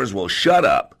gossipers will shut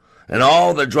up, and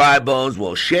all the dry bones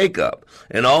will shake up,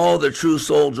 and all the true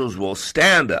soldiers will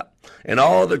stand up, and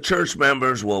all the church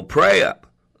members will pray up,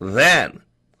 then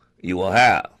you will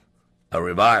have a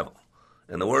revival.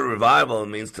 And the word revival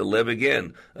means to live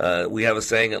again. We have a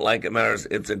saying at Like It Matters,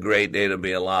 it's a great day to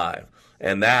be alive.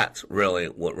 And that's really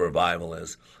what revival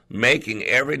is. Making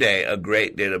every day a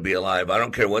great day to be alive. I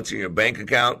don't care what's in your bank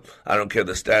account. I don't care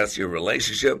the status of your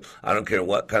relationship. I don't care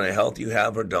what kind of health you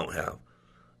have or don't have.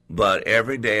 But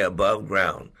every day above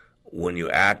ground, when you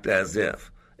act as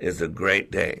if, is a great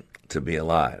day to be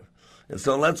alive. And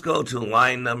so let's go to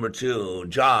line number 2.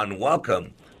 John,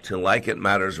 welcome to Like It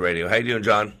Matters Radio. How you doing,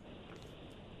 John?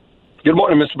 Good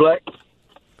morning, Mr. Black.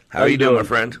 How are you doing, my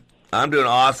friend? I'm doing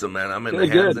awesome, man. I'm in the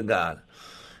hands of God.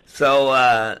 So,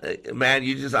 man,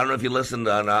 I don't know if you listened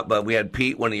or not, but we had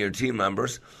Pete, one of your team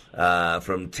members,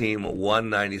 from Team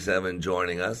 197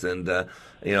 joining us. And,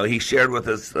 he shared with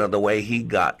us the way he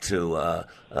got to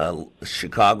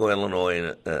Chicago,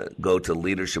 Illinois, and go to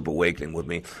Leadership Awakening with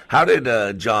me. How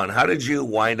did you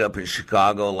wind up in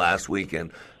Chicago last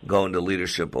weekend going to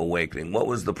Leadership Awakening? What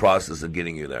was the process of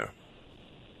getting you there?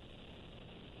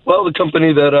 Well, the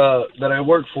company that I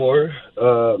work for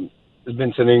has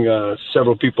been sending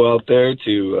several people out there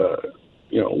to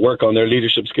work on their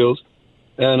leadership skills,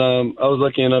 and I was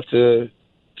lucky enough to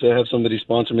have somebody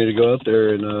sponsor me to go out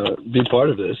there and be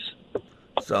part of this.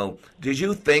 So, did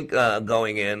you think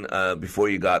going in before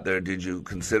you got there? Did you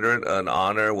consider it an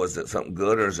honor? Was it something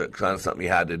good, or is it kind of something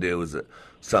you had to do? Was it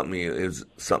something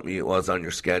it was on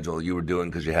your schedule you were doing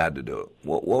because you had to do it?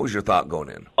 What was your thought going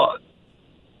in?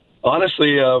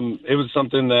 Honestly, it was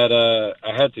something that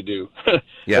I had to do.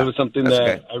 Yeah, it was something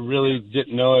that I really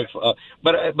didn't know if,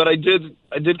 but I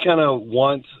did kind of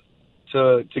want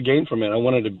to gain from it. I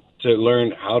wanted to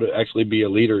learn how to actually be a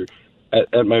leader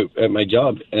at my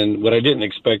job, and what I didn't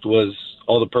expect was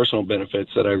all the personal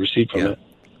benefits that I received from it.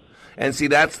 And see,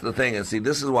 that's the thing. And see,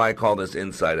 this is why I call this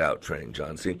inside-out training,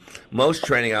 John. See, most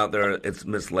training out there, it's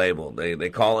mislabeled. They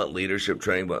call it leadership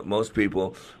training, but most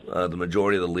people, the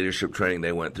majority of the leadership training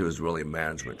they went through is really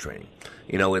management training.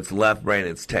 It's left brain,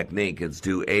 it's technique, it's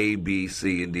do A, B,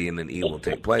 C, and D, and then E will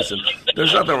take place. And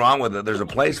there's nothing wrong with it. There's a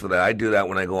place for that. I do that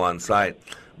when I go on site.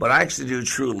 But I actually do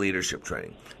true leadership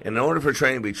training. And in order for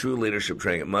training to be true leadership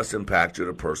training, it must impact you at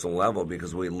a personal level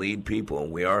because we lead people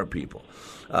and we are people.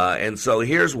 And so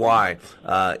here's why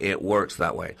it works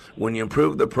that way. When you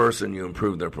improve the person, you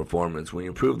improve their performance. When you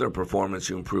improve their performance,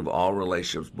 you improve all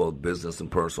relationships, both business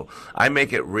and personal. I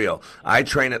make it real. I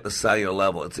train at the cellular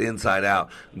level. It's inside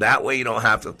out. That way you don't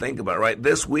have to think about it, right?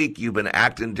 This week you've been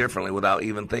acting differently without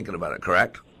even thinking about it,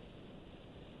 correct?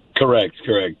 Correct.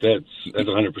 That's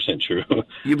 100% true.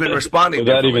 You've been responding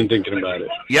without even thinking about it.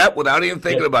 Yep, without even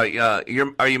thinking about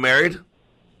it. Are you married?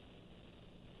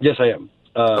 Yes, I am.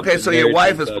 Okay, so your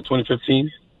wife is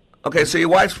 2015. Okay, so your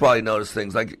wife's probably noticed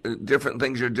things like different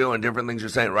things you're doing, different things you're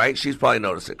saying, right? She's probably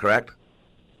noticed it, correct?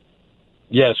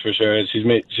 Yes, for sure.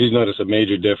 She's noticed a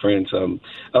major difference.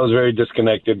 I was very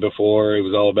disconnected before. It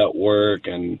was all about work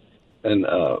and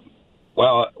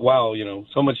wow,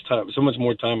 so much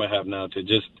more time I have now to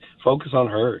just focus on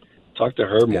her, talk to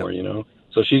her more,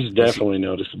 So she's definitely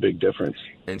noticed a big difference.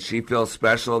 And she feels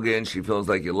special again. She feels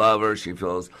like you love her. She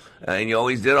feels, and you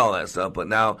always did all that stuff, but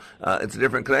now it's a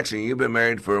different connection. You've been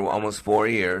married for almost 4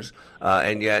 years,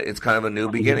 and yet it's kind of a new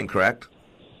beginning, correct?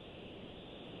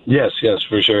 Yes,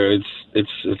 for sure.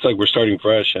 It's like we're starting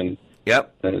fresh, and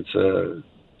yep, and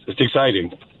it's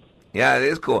exciting. Yeah, it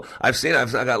is cool. I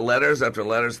got letters after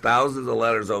letters, thousands of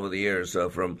letters over the years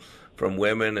from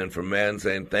women and from men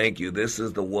saying, thank you. This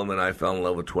is the woman I fell in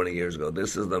love with 20 years ago.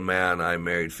 This is the man I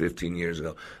married 15 years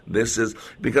ago. This is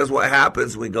because what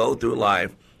happens, we go through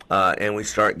life and we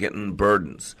start getting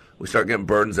burdens. We start getting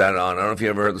burdens added on. I don't know if you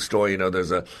ever heard the story.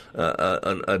 There's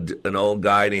an old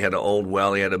guy, and he had an old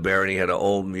well, he had a bear, and he had an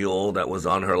old mule that was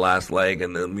on her last leg,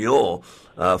 and the mule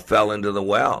fell into the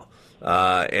well.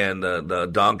 and the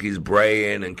donkeys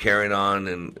braying and carrying on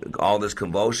and all this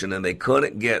convulsion, and they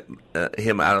couldn't get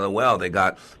him out of the well. They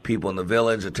got people in the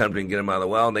village attempting to get him out of the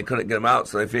well, and they couldn't get him out,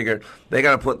 so they figured they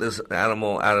got to put this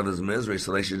animal out of his misery,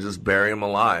 so they should just bury him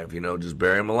alive, just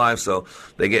bury him alive. So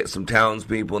they get some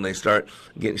townspeople, and they start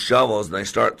getting shovels, and they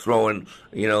start throwing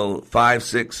 5-6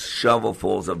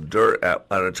 shovelfuls of dirt at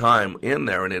a time in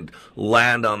there, and it'd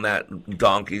land on that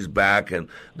donkey's back, and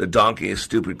the donkey, a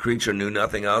stupid creature, knew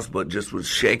nothing else but just would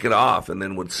shake it off and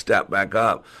then would step back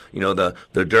up.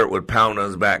 The dirt would pound on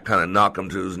his back, kind of knock him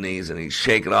to his knees, and he'd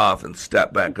shake it off and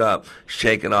step back up,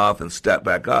 shake it off and step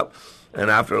back up. And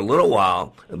after a little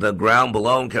while, the ground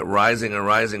below him kept rising and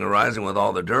rising and rising with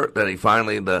all the dirt that he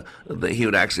finally, he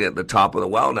would actually at the top of the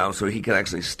well now, so he could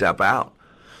actually step out.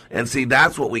 And see,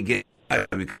 that's what we get.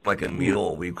 We become like a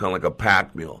mule. We become like a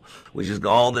pack mule. We just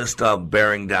got all this stuff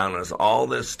bearing down on us, all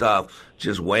this stuff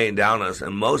just weighing down on us,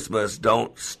 and most of us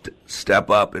don't step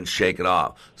up and shake it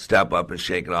off. Step up and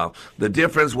shake it off. The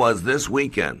difference was this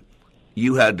weekend,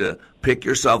 you had to pick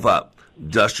yourself up,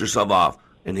 dust yourself off,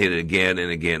 and hit it again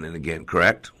and again and again,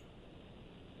 correct?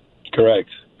 Correct.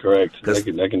 I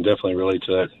can definitely relate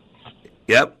to that.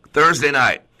 Yep. Thursday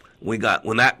night. When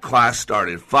that class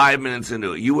started, 5 minutes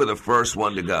into it, you were the first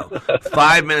one to go.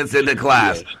 5 minutes into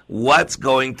class. Yes. What's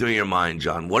going through your mind,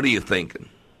 John? What are you thinking?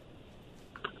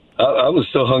 I was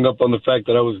still hung up on the fact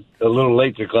that I was a little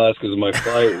late to class because of my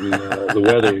flight and the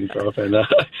weather and stuff. And I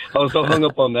was so hung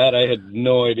up on that, I had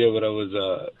no idea what I was.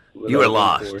 You were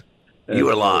lost. You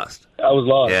were lost. I was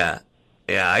lost.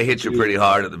 Yeah. I hit you pretty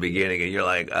hard at the beginning, and you're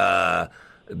like,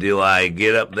 do I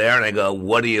get up there? And I go,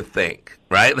 what do you think?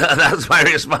 Right? That's my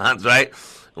response, right?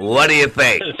 What do you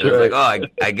think? It's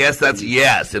like, I guess that's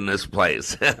yes in this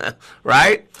place.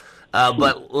 Right?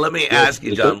 But let me ask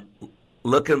you, John,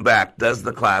 looking back, does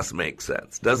the class make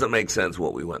sense? Does it make sense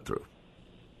what we went through?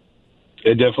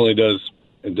 It definitely does.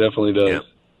 Yep.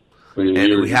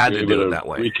 And we had to do it that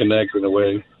way. Reconnect in a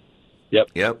way.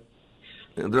 Yep.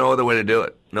 No other way to do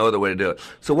it.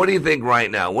 So what do you think right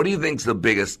now? What do you think is the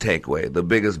biggest takeaway, the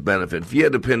biggest benefit? If you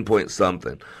had to pinpoint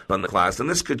something from the class, and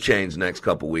this could change next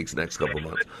couple weeks, next couple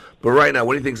months, but right now,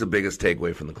 what do you think is the biggest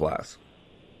takeaway from the class?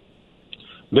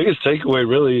 Biggest takeaway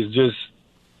really is just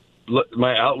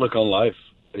my outlook on life.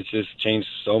 It's just changed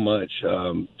so much.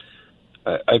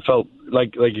 I felt,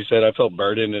 like you said, I felt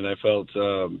burdened, and I felt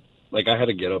like I had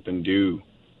to get up and do,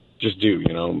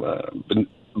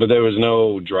 but there was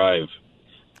no drive.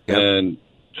 Yep. And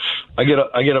I get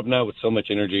up now with so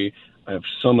much energy. I have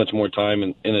so much more time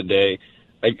in a day.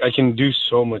 I can do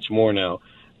so much more now,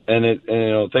 and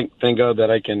thank God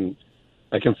that I can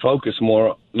focus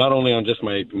more, not only on just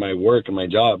my work and my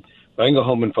job, but I can go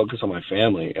home and focus on my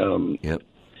family. Yep.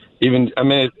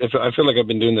 I feel like I've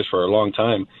been doing this for a long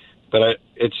time, but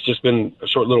it's just been a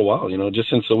short little while, just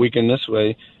since the weekend this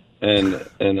way, and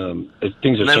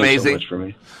things have changed so much for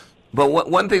me. But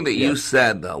one thing that you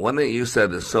said, though,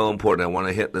 is so important, I want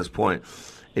to hit this point,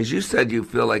 is you said you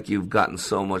feel like you've gotten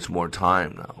so much more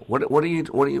time now. What do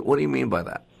you mean by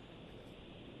that?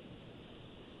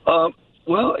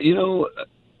 Well,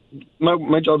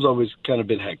 my job's always kind of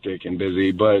been hectic and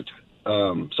busy, but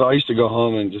so I used to go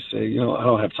home and just say, I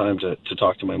don't have time to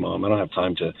talk to my mom. I don't have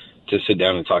time to sit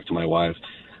down and talk to my wife.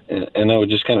 And I would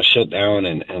just kind of shut down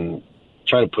and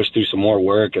try to push through some more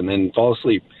work and then fall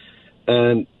asleep.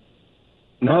 And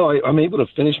now I'm able to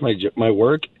finish my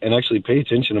work and actually pay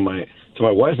attention to my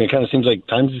wife. And it kind of seems like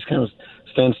time just kind of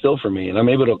stands still for me, and I'm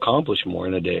able to accomplish more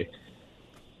in a day.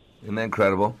 Isn't that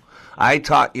incredible? I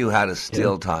taught you how to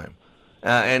steal time.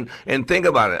 And think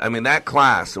about it. I mean, that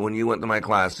class, when you went to my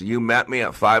class, you met me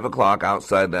at 5 o'clock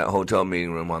outside that hotel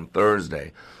meeting room on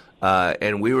Thursday,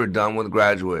 and we were done with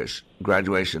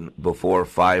graduation before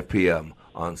 5 p.m.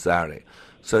 on Saturday.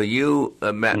 So you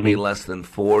met me less than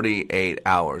 48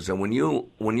 hours. And when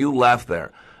you left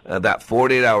there, that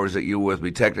 48 hours that you were with me,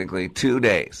 technically 2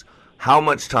 days, how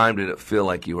much time did it feel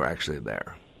like you were actually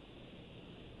there?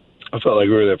 I felt like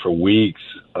we were there for weeks.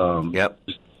 Yep.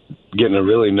 Just getting to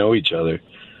really know each other.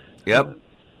 Yep.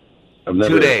 I've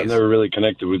never really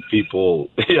connected with people.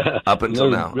 Yeah. Up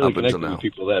until now. Really connected with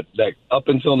people that up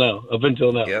until now.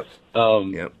 Yep.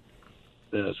 Yep.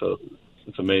 Yeah. So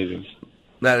it's amazing.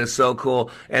 That is so cool.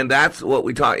 And that's what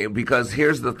we taught you, because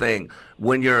here's the thing.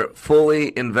 When you're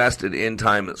fully invested in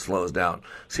time, it slows down.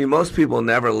 See, most people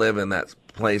never live in that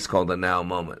place called the now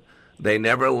moment. They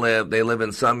never live. They live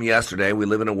in some yesterday. We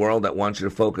live in a world that wants you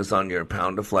to focus on your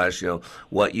pound of flesh,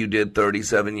 what you did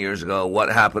 37 years ago,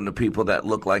 what happened to people that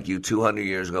look like you 200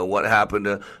 years ago, what happened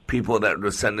to people that are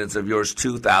descendants of yours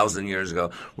 2,000 years ago.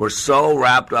 We're so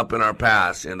wrapped up in our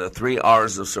past, in the 3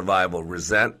 R's of survival: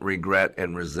 resent, regret,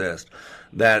 and resist.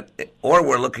 Or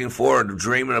we're looking forward to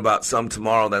dreaming about some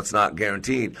tomorrow that's not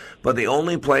guaranteed. But the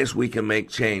only place we can make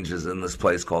change is in this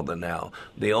place called the now.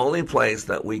 The only place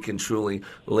that we can truly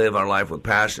live our life with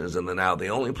passion is in the now. The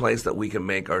only place that we can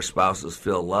make our spouses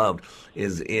feel loved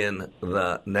is in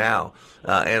the now.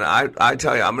 And I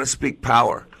tell you, I'm going to speak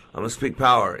power. I'm going to speak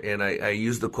power. And I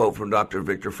used the quote from Dr.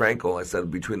 Viktor Frankl. I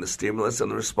said, between the stimulus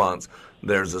and the response,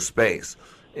 there's a space.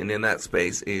 And in that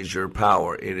space is your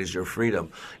power. It is your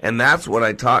freedom. And that's what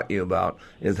I taught you about,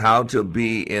 is how to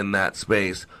be in that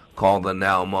space called the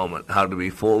now moment, how to be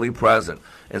fully present.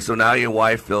 And so now your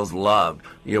wife feels loved.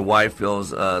 Your wife feels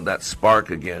that spark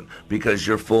again because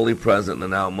you're fully present in the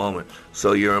now moment.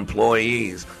 So your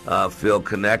employees feel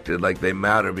connected, like they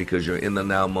matter because you're in the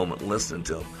now moment listening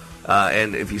to them.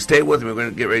 And if you stay with me, we're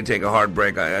going to get ready to take a hard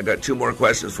break. I got 2 more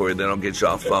questions for you, then I'll get you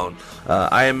off phone.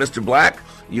 I am Mr. Black.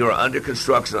 You are under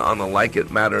construction on the Like It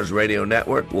Matters Radio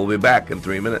Network. We'll be back in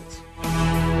 3 minutes.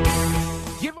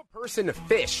 Give a person a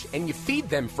fish and you feed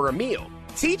them for a meal.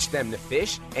 Teach them to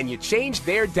fish and you change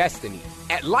their destiny.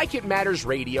 At Like It Matters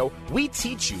Radio, we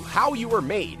teach you how you are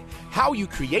made, how you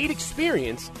create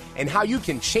experience, and how you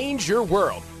can change your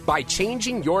world by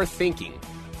changing your thinking.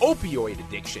 Opioid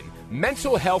addiction,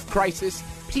 mental health crisis,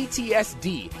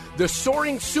 PTSD, the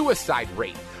soaring suicide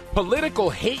rate, political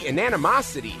hate and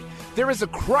animosity. There is a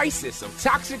crisis of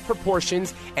toxic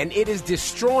proportions, and it is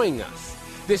destroying us.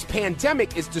 This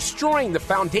pandemic is destroying the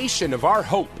foundation of our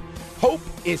hope. Hope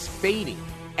is fading.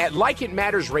 At Like It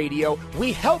Matters Radio,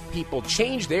 we help people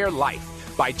change their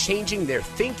life by changing their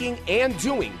thinking and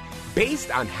doing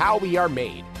based on how we are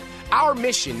made. Our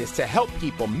mission is to help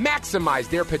people maximize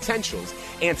their potentials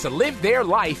and to live their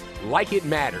life like it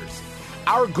matters.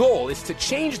 Our goal is to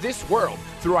change this world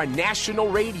through our national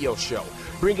radio show,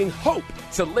 bringing hope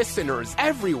to listeners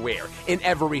everywhere in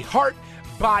every heart,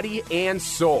 body, and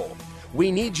soul. We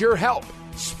need your help,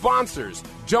 sponsors,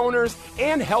 donors,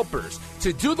 and helpers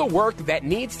to do the work that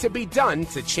needs to be done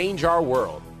to change our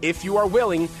world. If you are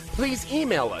willing, please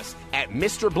email us at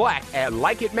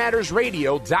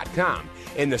MrBlack@LikeItMattersRadio.com.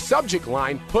 In the subject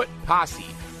line, put Posse.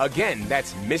 Again,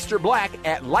 that's Mr. Black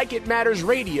at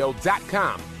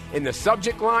LikeItMattersRadio.com. In the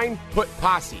subject line, put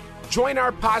Posse. Join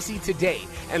our posse today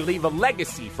and leave a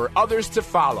legacy for others to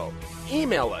follow.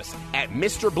 Email us at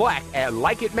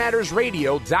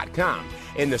MrBlack@LikeItMattersRadio.com.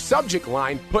 In the subject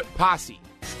line, put Posse.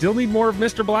 Still need more of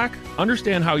Mr. Black?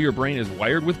 Understand how your brain is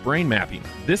wired with brain mapping.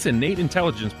 This innate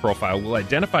intelligence profile will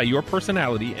identify your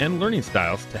personality and learning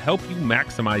styles to help you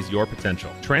maximize your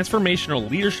potential. Transformational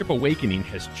Leadership Awakening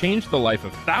has changed the life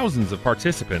of thousands of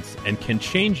participants and can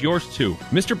change yours too.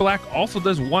 Mr. Black also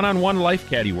does one-on-one life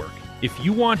caddy work. If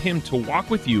you want him to walk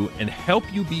with you and help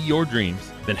you be your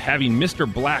dreams, then having Mr.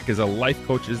 Black as a life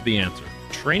coach is the answer.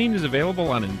 Training is available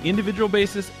on an individual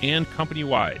basis and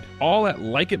company-wide, all at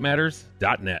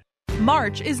likeitmatters.net.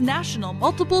 March is National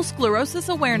Multiple Sclerosis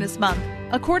Awareness Month.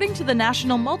 According to the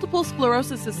National Multiple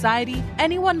Sclerosis Society,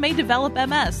 anyone may develop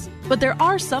MS, but there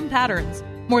are some patterns.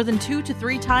 More than 2 to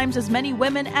 3 times as many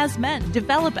women as men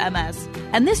develop MS,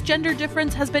 and this gender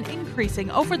difference has been increasing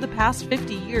over the past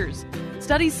 50 years.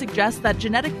 Studies suggest that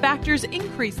genetic factors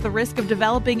increase the risk of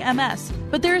developing MS,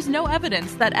 but there is no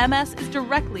evidence that MS is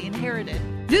directly inherited.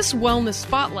 This Wellness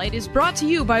Spotlight is brought to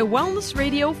you by Wellness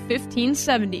Radio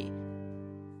 1570.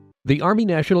 The Army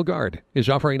National Guard is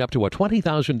offering up to a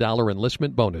 $20,000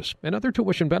 enlistment bonus and other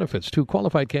tuition benefits to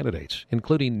qualified candidates,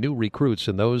 including new recruits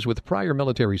and those with prior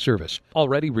military service.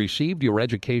 Already received your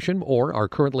education or are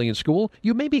currently in school?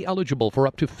 You may be eligible for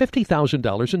up to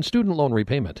 $50,000 in student loan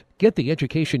repayment. Get the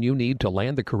education you need to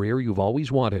land the career you've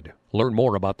always wanted. Learn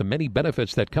more about the many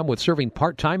benefits that come with serving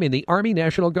part-time in the Army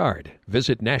National Guard.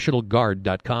 Visit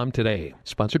NationalGuard.com today.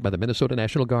 Sponsored by the Minnesota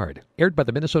National Guard. Aired by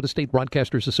the Minnesota State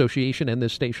Broadcasters Association and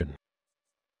this station.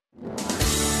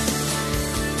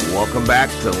 Welcome back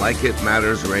to Like It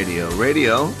Matters Radio.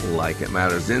 Radio, like it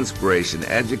matters, inspiration,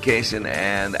 education,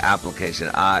 and application.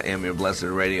 I am your blessed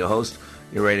radio host,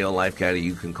 your radio life caddy.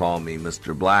 You can call me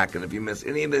Mr. Black. And if you miss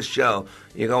any of this show,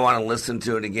 you're going to want to listen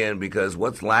to it again, because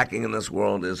what's lacking in this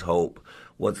world is hope.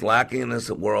 What's lacking in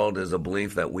this world is a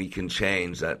belief that we can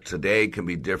change, that today can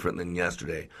be different than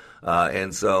yesterday.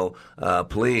 And so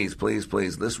please,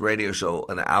 this radio show,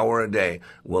 an hour a day,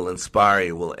 will inspire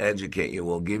you, will educate you,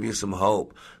 will give you some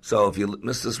hope. So if you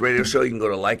miss this radio show, you can go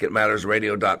to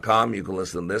likeitmattersradio.com. You can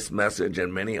listen to this message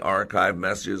and many archive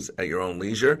messages at your own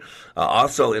leisure.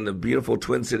 Also, in the beautiful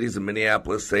Twin Cities of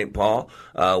Minneapolis, St. Paul,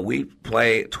 we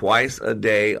play twice a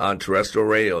day on terrestrial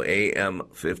radio, AM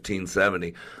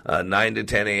 1570, 9 to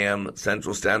 10 a.m.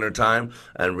 Central Standard Time,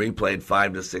 and replayed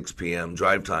 5 to 6 p.m.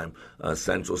 drive time,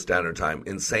 Central Standard Time.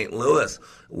 In St. Louis,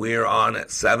 we're on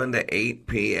at 7 to 8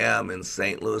 p.m. in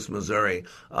St. Louis, Missouri,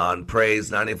 on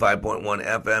Praise 95.1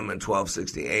 FM and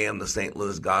 1260 AM, the St.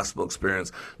 Louis Gospel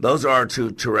Experience. Those are our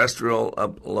two terrestrial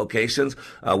locations.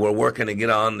 We're working to get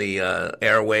on the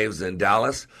airwaves in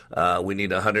Dallas. We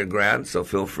need $100,000, so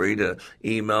feel free to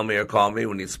email me or call me.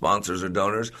 We need sponsors or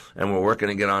donors, and we're working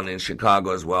to get on in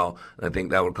Chicago as well. And I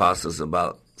think that would cost us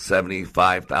about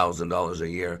 $75,000 a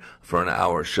year for an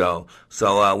hour show.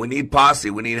 So we need posse.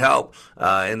 We need help.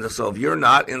 And so if you're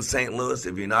not in St. Louis,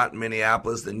 if you're not in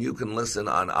Minneapolis, then you can listen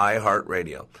on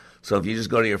iHeartRadio. So if you just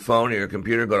go to your phone or your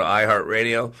computer, go to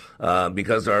iHeartRadio,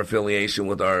 because of our affiliation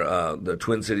with our the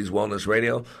Twin Cities Wellness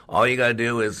Radio, all you got to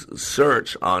do is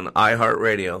search on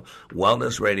iHeartRadio,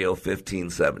 Wellness Radio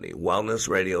 1570, Wellness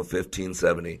Radio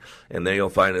 1570, and there you'll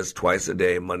find us twice a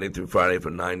day, Monday through Friday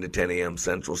from 9 to 10 a.m.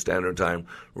 Central Standard Time,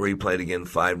 replayed again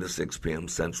 5 to 6 p.m.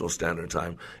 Central Standard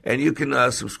Time. And you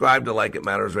can subscribe to Like It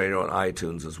Matters Radio on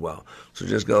iTunes as well. So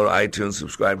just go to iTunes,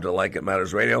 subscribe to Like It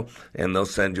Matters Radio, and they'll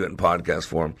send you it in podcast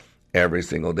form every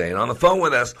single day. And on the phone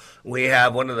with us, we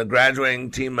have one of the graduating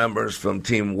team members from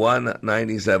Team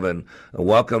 197.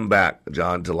 Welcome back,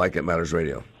 John, to Like It Matters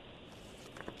Radio.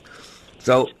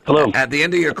 So, hello. At the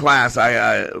end of your class,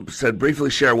 I said briefly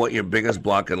share what your biggest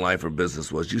block in life or business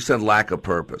was. You said lack of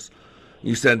purpose.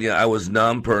 You said, I was a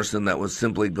numb person that was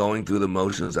simply going through the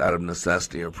motions out of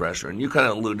necessity or pressure. And you kind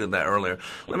of alluded to that earlier.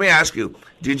 Let me ask you,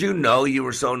 did you know you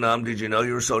were so numb? Did you know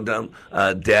you were so dead?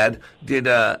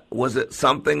 Was it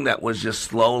something that was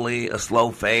just a slow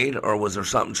fade, or was there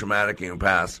something traumatic in your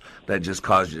past that just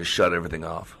caused you to shut everything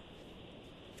off?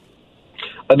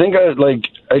 I think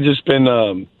I just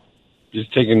been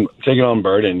just taking on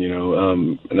burden,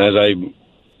 and as I,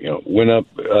 went up,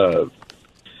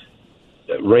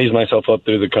 raised myself up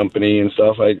through the company and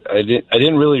stuff, I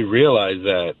didn't really realize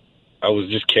that I was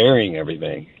just carrying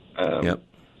everything. Yep.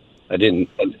 I didn't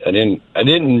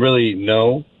really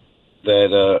know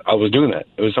that I was doing that.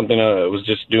 It was something I was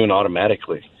just doing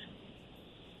automatically.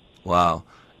 Wow.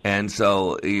 And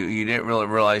so you didn't really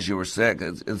realize you were sick.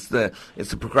 It's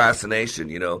the procrastination.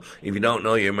 If you don't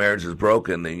know your marriage is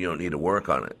broken, then you don't need to work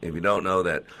on it. If you don't know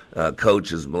that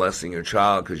coach is molesting your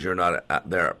child because you're not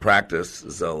there at practice,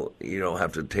 so you don't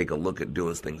have to take a look at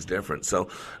doing things different. So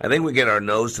I think we get our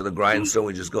nose to the grindstone.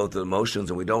 We just go through the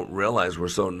motions, and we don't realize we're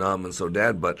so numb and so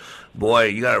dead. But boy,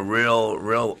 you got a real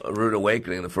rude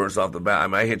awakening. The first off the bat, I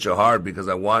might hit you hard because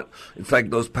it's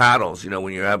like those paddles.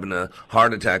 When you're having a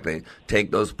heart attack, they take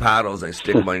those paddles, they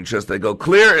stick them on your chest, they go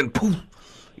clear, and poof,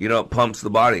 it pumps the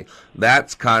body.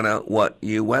 That's kind of what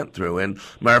you went through. And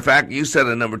matter of fact, you said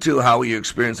in number 2, how will your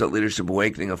experience at Leadership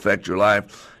Awakening affect your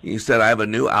life? You said, I have a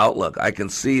new outlook. I can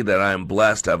see that I am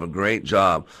blessed to have a great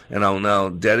job, and I'll now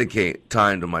dedicate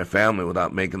time to my family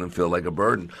without making them feel like a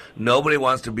burden. Nobody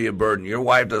wants to be a burden. Your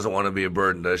wife doesn't want to be a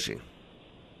burden, does she?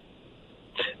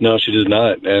 No, she does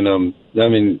not. And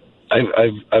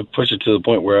I've pushed it to the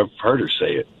point where I've heard her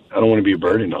say it. I don't want to be a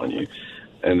burden on you.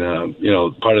 And,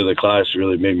 part of the class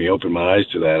really made me open my eyes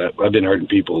to that. I've been hurting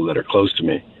people that are close to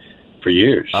me for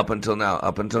years. Up until now,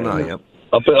 yep.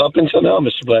 Up until now,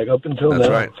 Mr. Black, up until now. That's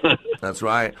right. That's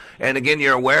right. And again,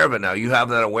 you're aware of it now. You have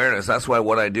that awareness. That's why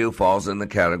what I do falls in the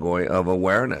category of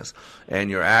awareness. And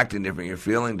you're acting different, you're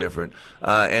feeling different.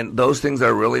 And those things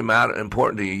are really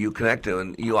important to you. You connect to,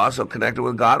 and you also connected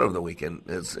with God over the weekend.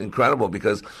 It's incredible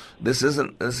because this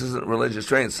isn't religious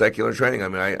training, it's secular training. I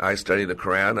mean, I study the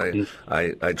Quran.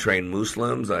 I train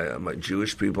Muslims. My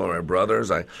Jewish people are my brothers.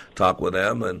 I talk with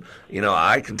them. And,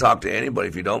 I can talk to anybody.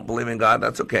 If you don't believe in God,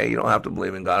 that's okay. You don't have to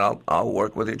believe in God. I'll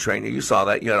work with you, train you. You saw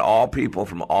that. You had all people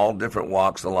from all different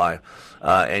walks of life.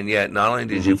 And yet, not only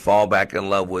did you fall back in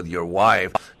love with your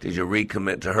wife, did you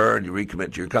recommit to her, did you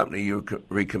recommit to your company, you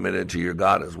recommitted to your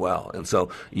God as well. And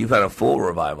so you've had a full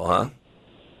revival, huh?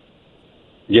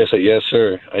 Yes,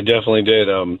 sir. I definitely did.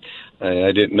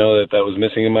 I didn't know that was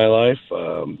missing in my life.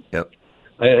 Yep.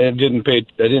 I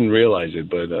didn't realize it,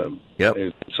 but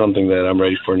it's something that I'm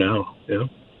ready for now. Yeah.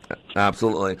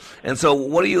 Absolutely. And so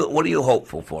what are you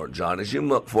hopeful for, John, as you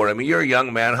look forward? I mean, you're a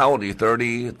young man. How old are you?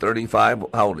 30, 35?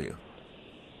 How old are you?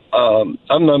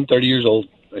 I'm 30 years old.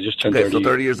 I just turned 30. Okay, so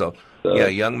 30 years old. Yeah,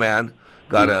 young man.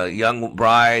 got a young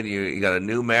bride, you got a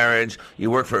new marriage, you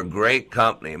work for a great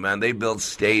company, man. They build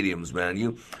stadiums, man.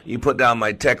 You put down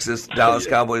my Dallas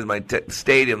Cowboys, my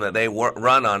stadium that they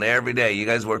run on every day. You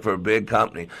guys work for a big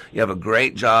company. You have a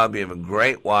great job. You have a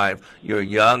great wife. You're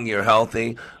young. You're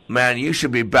healthy. Man, you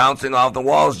should be bouncing off the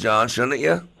walls, John, shouldn't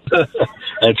you?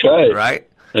 That's right. Right?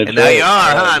 That's and now right. you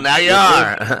are, huh? Now you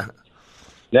are.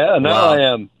 Now Wow. I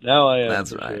am. Now I am.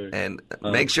 That's for right. sure. And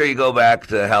make sure you go back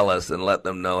to Hellas and let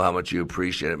them know how much you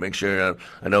appreciate it. Make sure,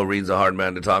 I know Reed's a hard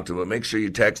man to talk to, but make sure you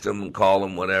text him, call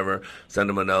him, whatever, send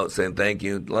him a note saying thank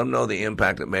you. Let them know the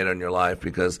impact it made on your life,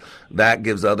 because that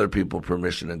gives other people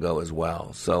permission to go as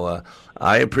well. So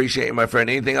I appreciate you, my friend.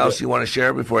 Anything else you want to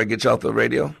share before I get you off the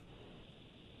radio?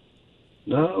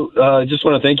 No, I just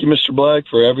want to thank you, Mr. Black,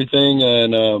 for everything,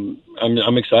 and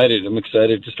I'm excited. I'm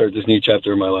excited to start this new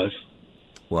chapter in my life.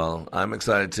 Well, I'm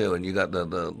excited too, and you got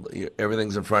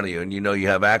everything's in front of you, and you know you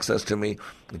have access to me.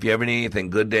 If you ever need anything,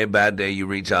 good day, bad day, you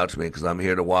reach out to me, because I'm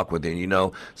here to walk with you. And you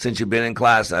know, since you've been in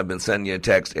class, I've been sending you a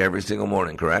text every single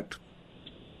morning, correct?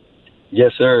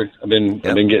 Yes, sir. I've been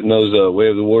getting those Way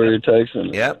of the Warrior texts.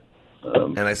 And, Yep.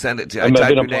 And I send it to you. I've I type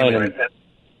been your name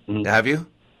applying in. Have you?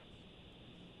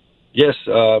 Yes.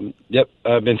 Yep.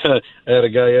 I've been. I had a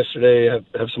guy yesterday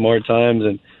have some hard times,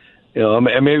 and you know,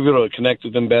 I'm able to connect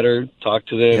with them better, talk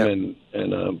to them,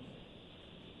 and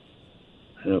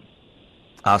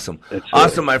Awesome.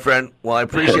 Awesome, my friend. Well, I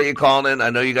appreciate you calling in. I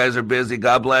know you guys are busy.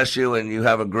 God bless you, and you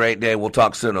have a great day. We'll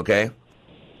talk soon, okay?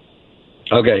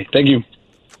 Okay. Thank you.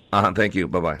 Thank you.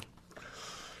 Bye-bye.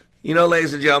 You know,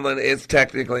 ladies and gentlemen, it's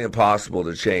technically impossible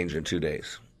to change in 2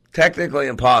 days. Technically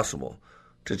impossible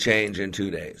to change in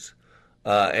 2 days.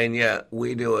 And yet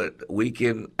we do it week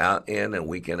in and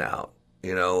week out.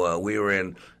 You know, we were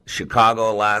in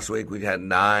Chicago last week. We had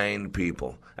 9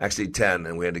 people, actually 10,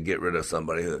 and we had to get rid of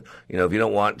somebody who, you know, if you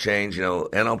don't want change, you know,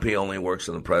 NLP only works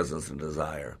in the presence of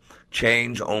desire.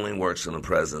 Change only works in the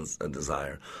presence of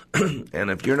desire. And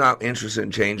if you're not interested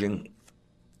in changing,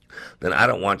 then I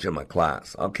don't want you in my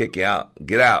class. I'll kick you out.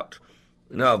 Get out.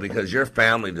 No, because your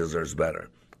family deserves better.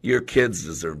 Your kids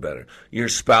deserve better. Your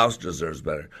spouse deserves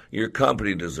better. Your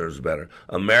company deserves better.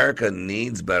 America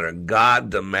needs better.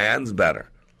 God demands better.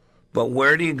 But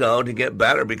where do you go to get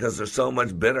better? Because there's so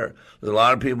much bitter. There's a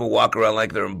lot of people walk around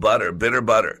like they're in bitter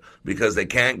butter, because they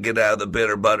can't get out of the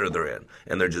bitter butter they're in.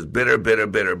 And they're just bitter.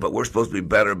 But we're supposed to be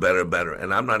better.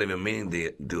 And I'm not even meaning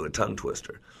to do a tongue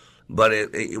twister. But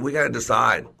we got to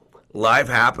decide. Life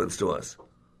happens to us.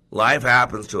 Life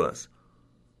happens to us.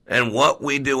 And what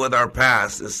we do with our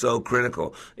past is so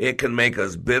critical. It can make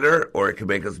us bitter or it can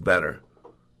make us better.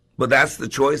 But that's the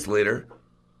choice, leader.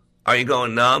 Are you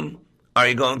going numb? Are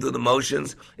you going through the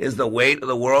motions? Is the weight of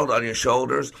the world on your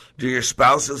shoulders? Do your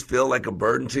spouses feel like a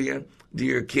burden to you? Do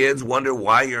your kids wonder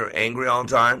why you're angry all the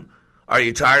time? Are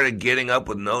you tired of getting up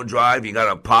with no drive? You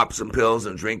got to pop some pills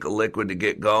and drink a liquid to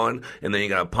get going. And then you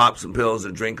got to pop some pills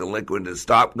and drink a liquid to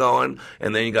stop going.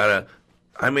 And then you got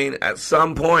to, at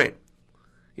some point,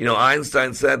 you know,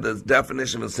 Einstein said the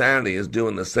definition of insanity is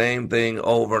doing the same thing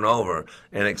over and over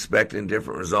and expecting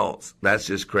different results. That's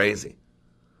just crazy.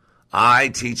 I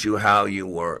teach you how you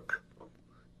work.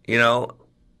 You know,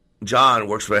 John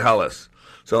works for Hellas.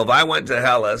 So if I went to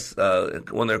Hellas,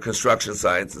 one of their construction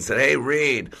sites, and said, "Hey,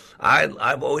 Reed,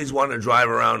 I've always wanted to drive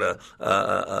around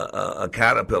a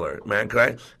Caterpillar. Man,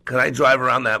 can I drive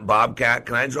around that Bobcat?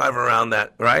 Can I drive around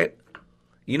that?" Right?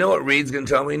 You know what Reed's going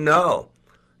to tell me? No.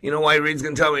 You know why Reed's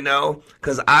going to tell me no?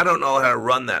 Because I don't know how to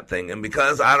run that thing. And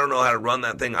because I don't know how to run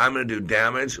that thing, I'm going to do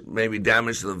damage, maybe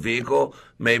damage to the vehicle,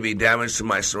 maybe damage to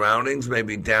my surroundings,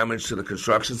 maybe damage to the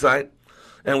construction site.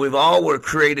 And were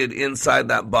created inside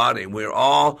that body.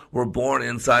 We're born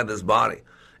inside this body.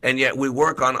 And yet we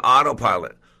work on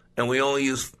autopilot. And we only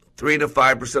use 3 to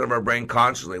 5% of our brain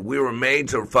consciously. We were made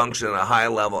to function at a high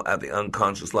level at the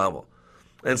unconscious level.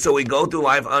 And so we go through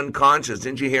life unconscious.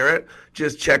 Didn't you hear it?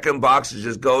 Just checking boxes,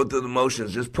 just going through the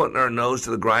motions, just putting our nose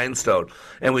to the grindstone.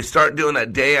 And we start doing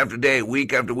that day after day,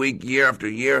 week after week, year after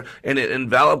year, and it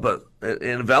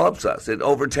envelops us. It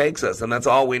overtakes us, and that's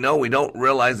all we know. We don't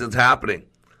realize it's happening.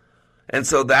 And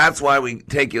so that's why we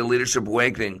take you to Leadership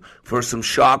Awakening for some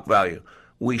shock value.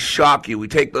 We shock you. We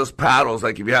take those paddles,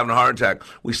 like if you're having a heart attack,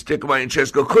 we stick them on your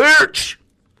chest, go, clear!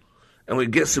 And we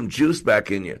get some juice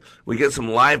back in you. We get some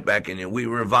life back in you. We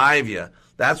revive you.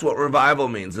 That's what revival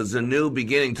means. It's a new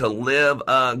beginning, to live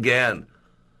again.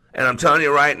 And I'm telling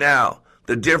you right now,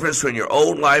 the difference between your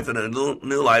old life and a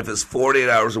new life is 48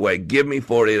 hours away. Give me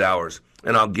 48 hours.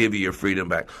 and I'll give you your freedom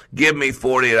back. Give me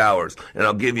 48 hours, and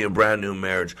I'll give you a brand new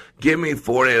marriage. Give me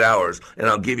 48 hours, and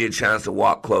I'll give you a chance to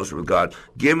walk closer with God.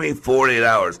 Give me 48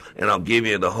 hours, and I'll give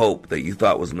you the hope that you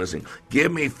thought was missing.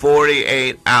 Give me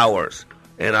 48 hours,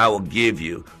 and I will give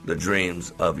you the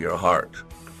dreams of your heart.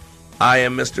 I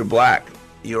am Mr. Black.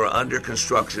 You are under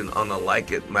construction on the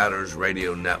Like It Matters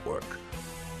radio network.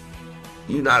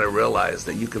 You got to realize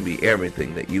that you can be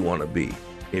everything that you want to be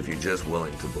if you're just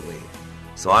willing to believe.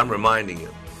 So I'm reminding you,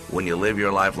 when you live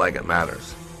your life like it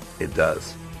matters, it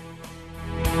does.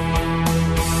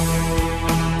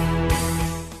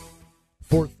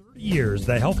 For 30 years,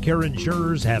 the healthcare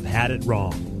insurers have had it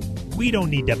wrong. We don't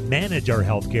need to manage our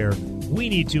healthcare. We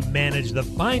need to manage the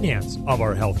finance of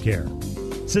our healthcare.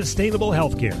 Sustainable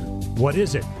healthcare. What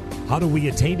is it? How do we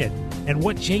attain it? And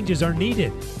what changes are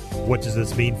needed? What does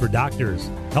this mean for doctors,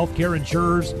 healthcare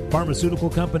insurers, pharmaceutical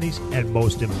companies, and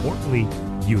most importantly,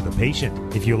 you, the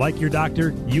patient? If you like your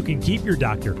doctor, you can keep your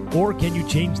doctor, or can you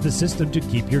change the system to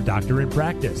keep your doctor in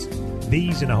practice?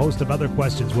 These and a host of other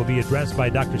questions will be addressed by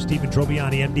Dr. Stephen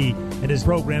Trobiani, MD, and his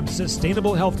program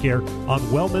Sustainable Healthcare on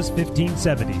Wellness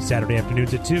 1570, Saturday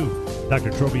afternoons at 2.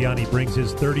 Dr. Trobiani brings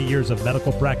his 30 years of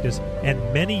medical practice and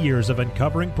many years of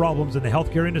uncovering problems in the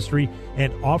healthcare industry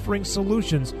and offering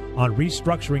solutions on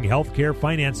restructuring healthcare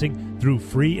financing through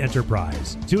free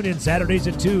enterprise. Tune in Saturdays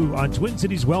at 2 on Twin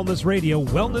Cities Wellness Radio,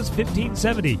 Wellness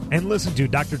 1570, and listen to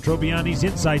Dr. Trobiani's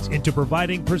insights into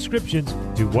providing prescriptions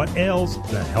to what ails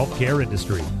the healthcare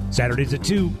industry. Saturdays at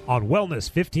 2 on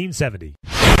Wellness 1570.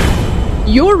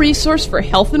 Your resource for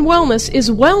health and wellness is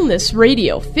Wellness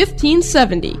Radio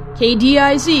 1570,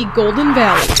 KDIZ Golden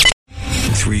Valley.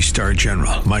 3-star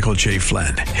General Michael J.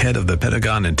 Flynn, head of the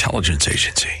Pentagon Intelligence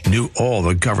Agency, knew all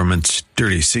the government's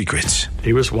dirty secrets.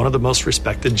 He was one of the most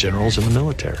respected generals in the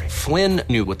military. Flynn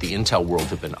knew what the intel world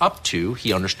had been up to.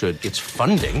 He understood its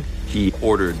funding. He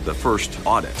ordered the first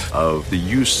audit of the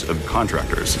use of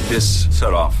contractors. This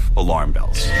set off alarm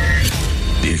bells.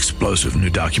 The explosive new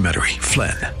documentary,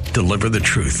 Flynn, Deliver the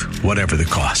Truth, Whatever the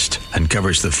Cost,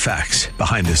 uncovers the facts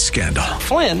behind this scandal.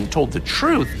 Flynn told the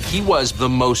truth. He was the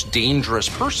most dangerous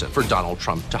person for Donald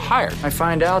Trump to hire. I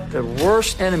find out the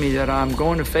worst enemy that I'm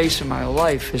going to face in my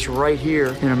life is right here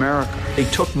in America. They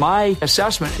took my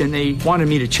assessment and they wanted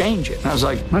me to change it. And I was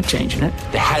like, I'm not changing it.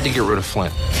 They had to get rid of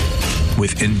Flynn.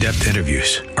 With in-depth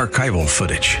interviews, archival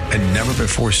footage, and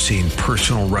never-before-seen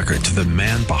personal records of the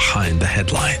man behind the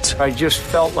headlines. I just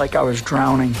felt like I was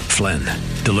drowning. Flynn,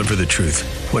 Deliver the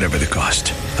Truth, Whatever the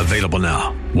Cost. Available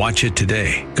now. Watch it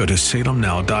today. Go to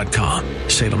salemnow.com.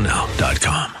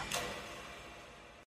 salemnow.com.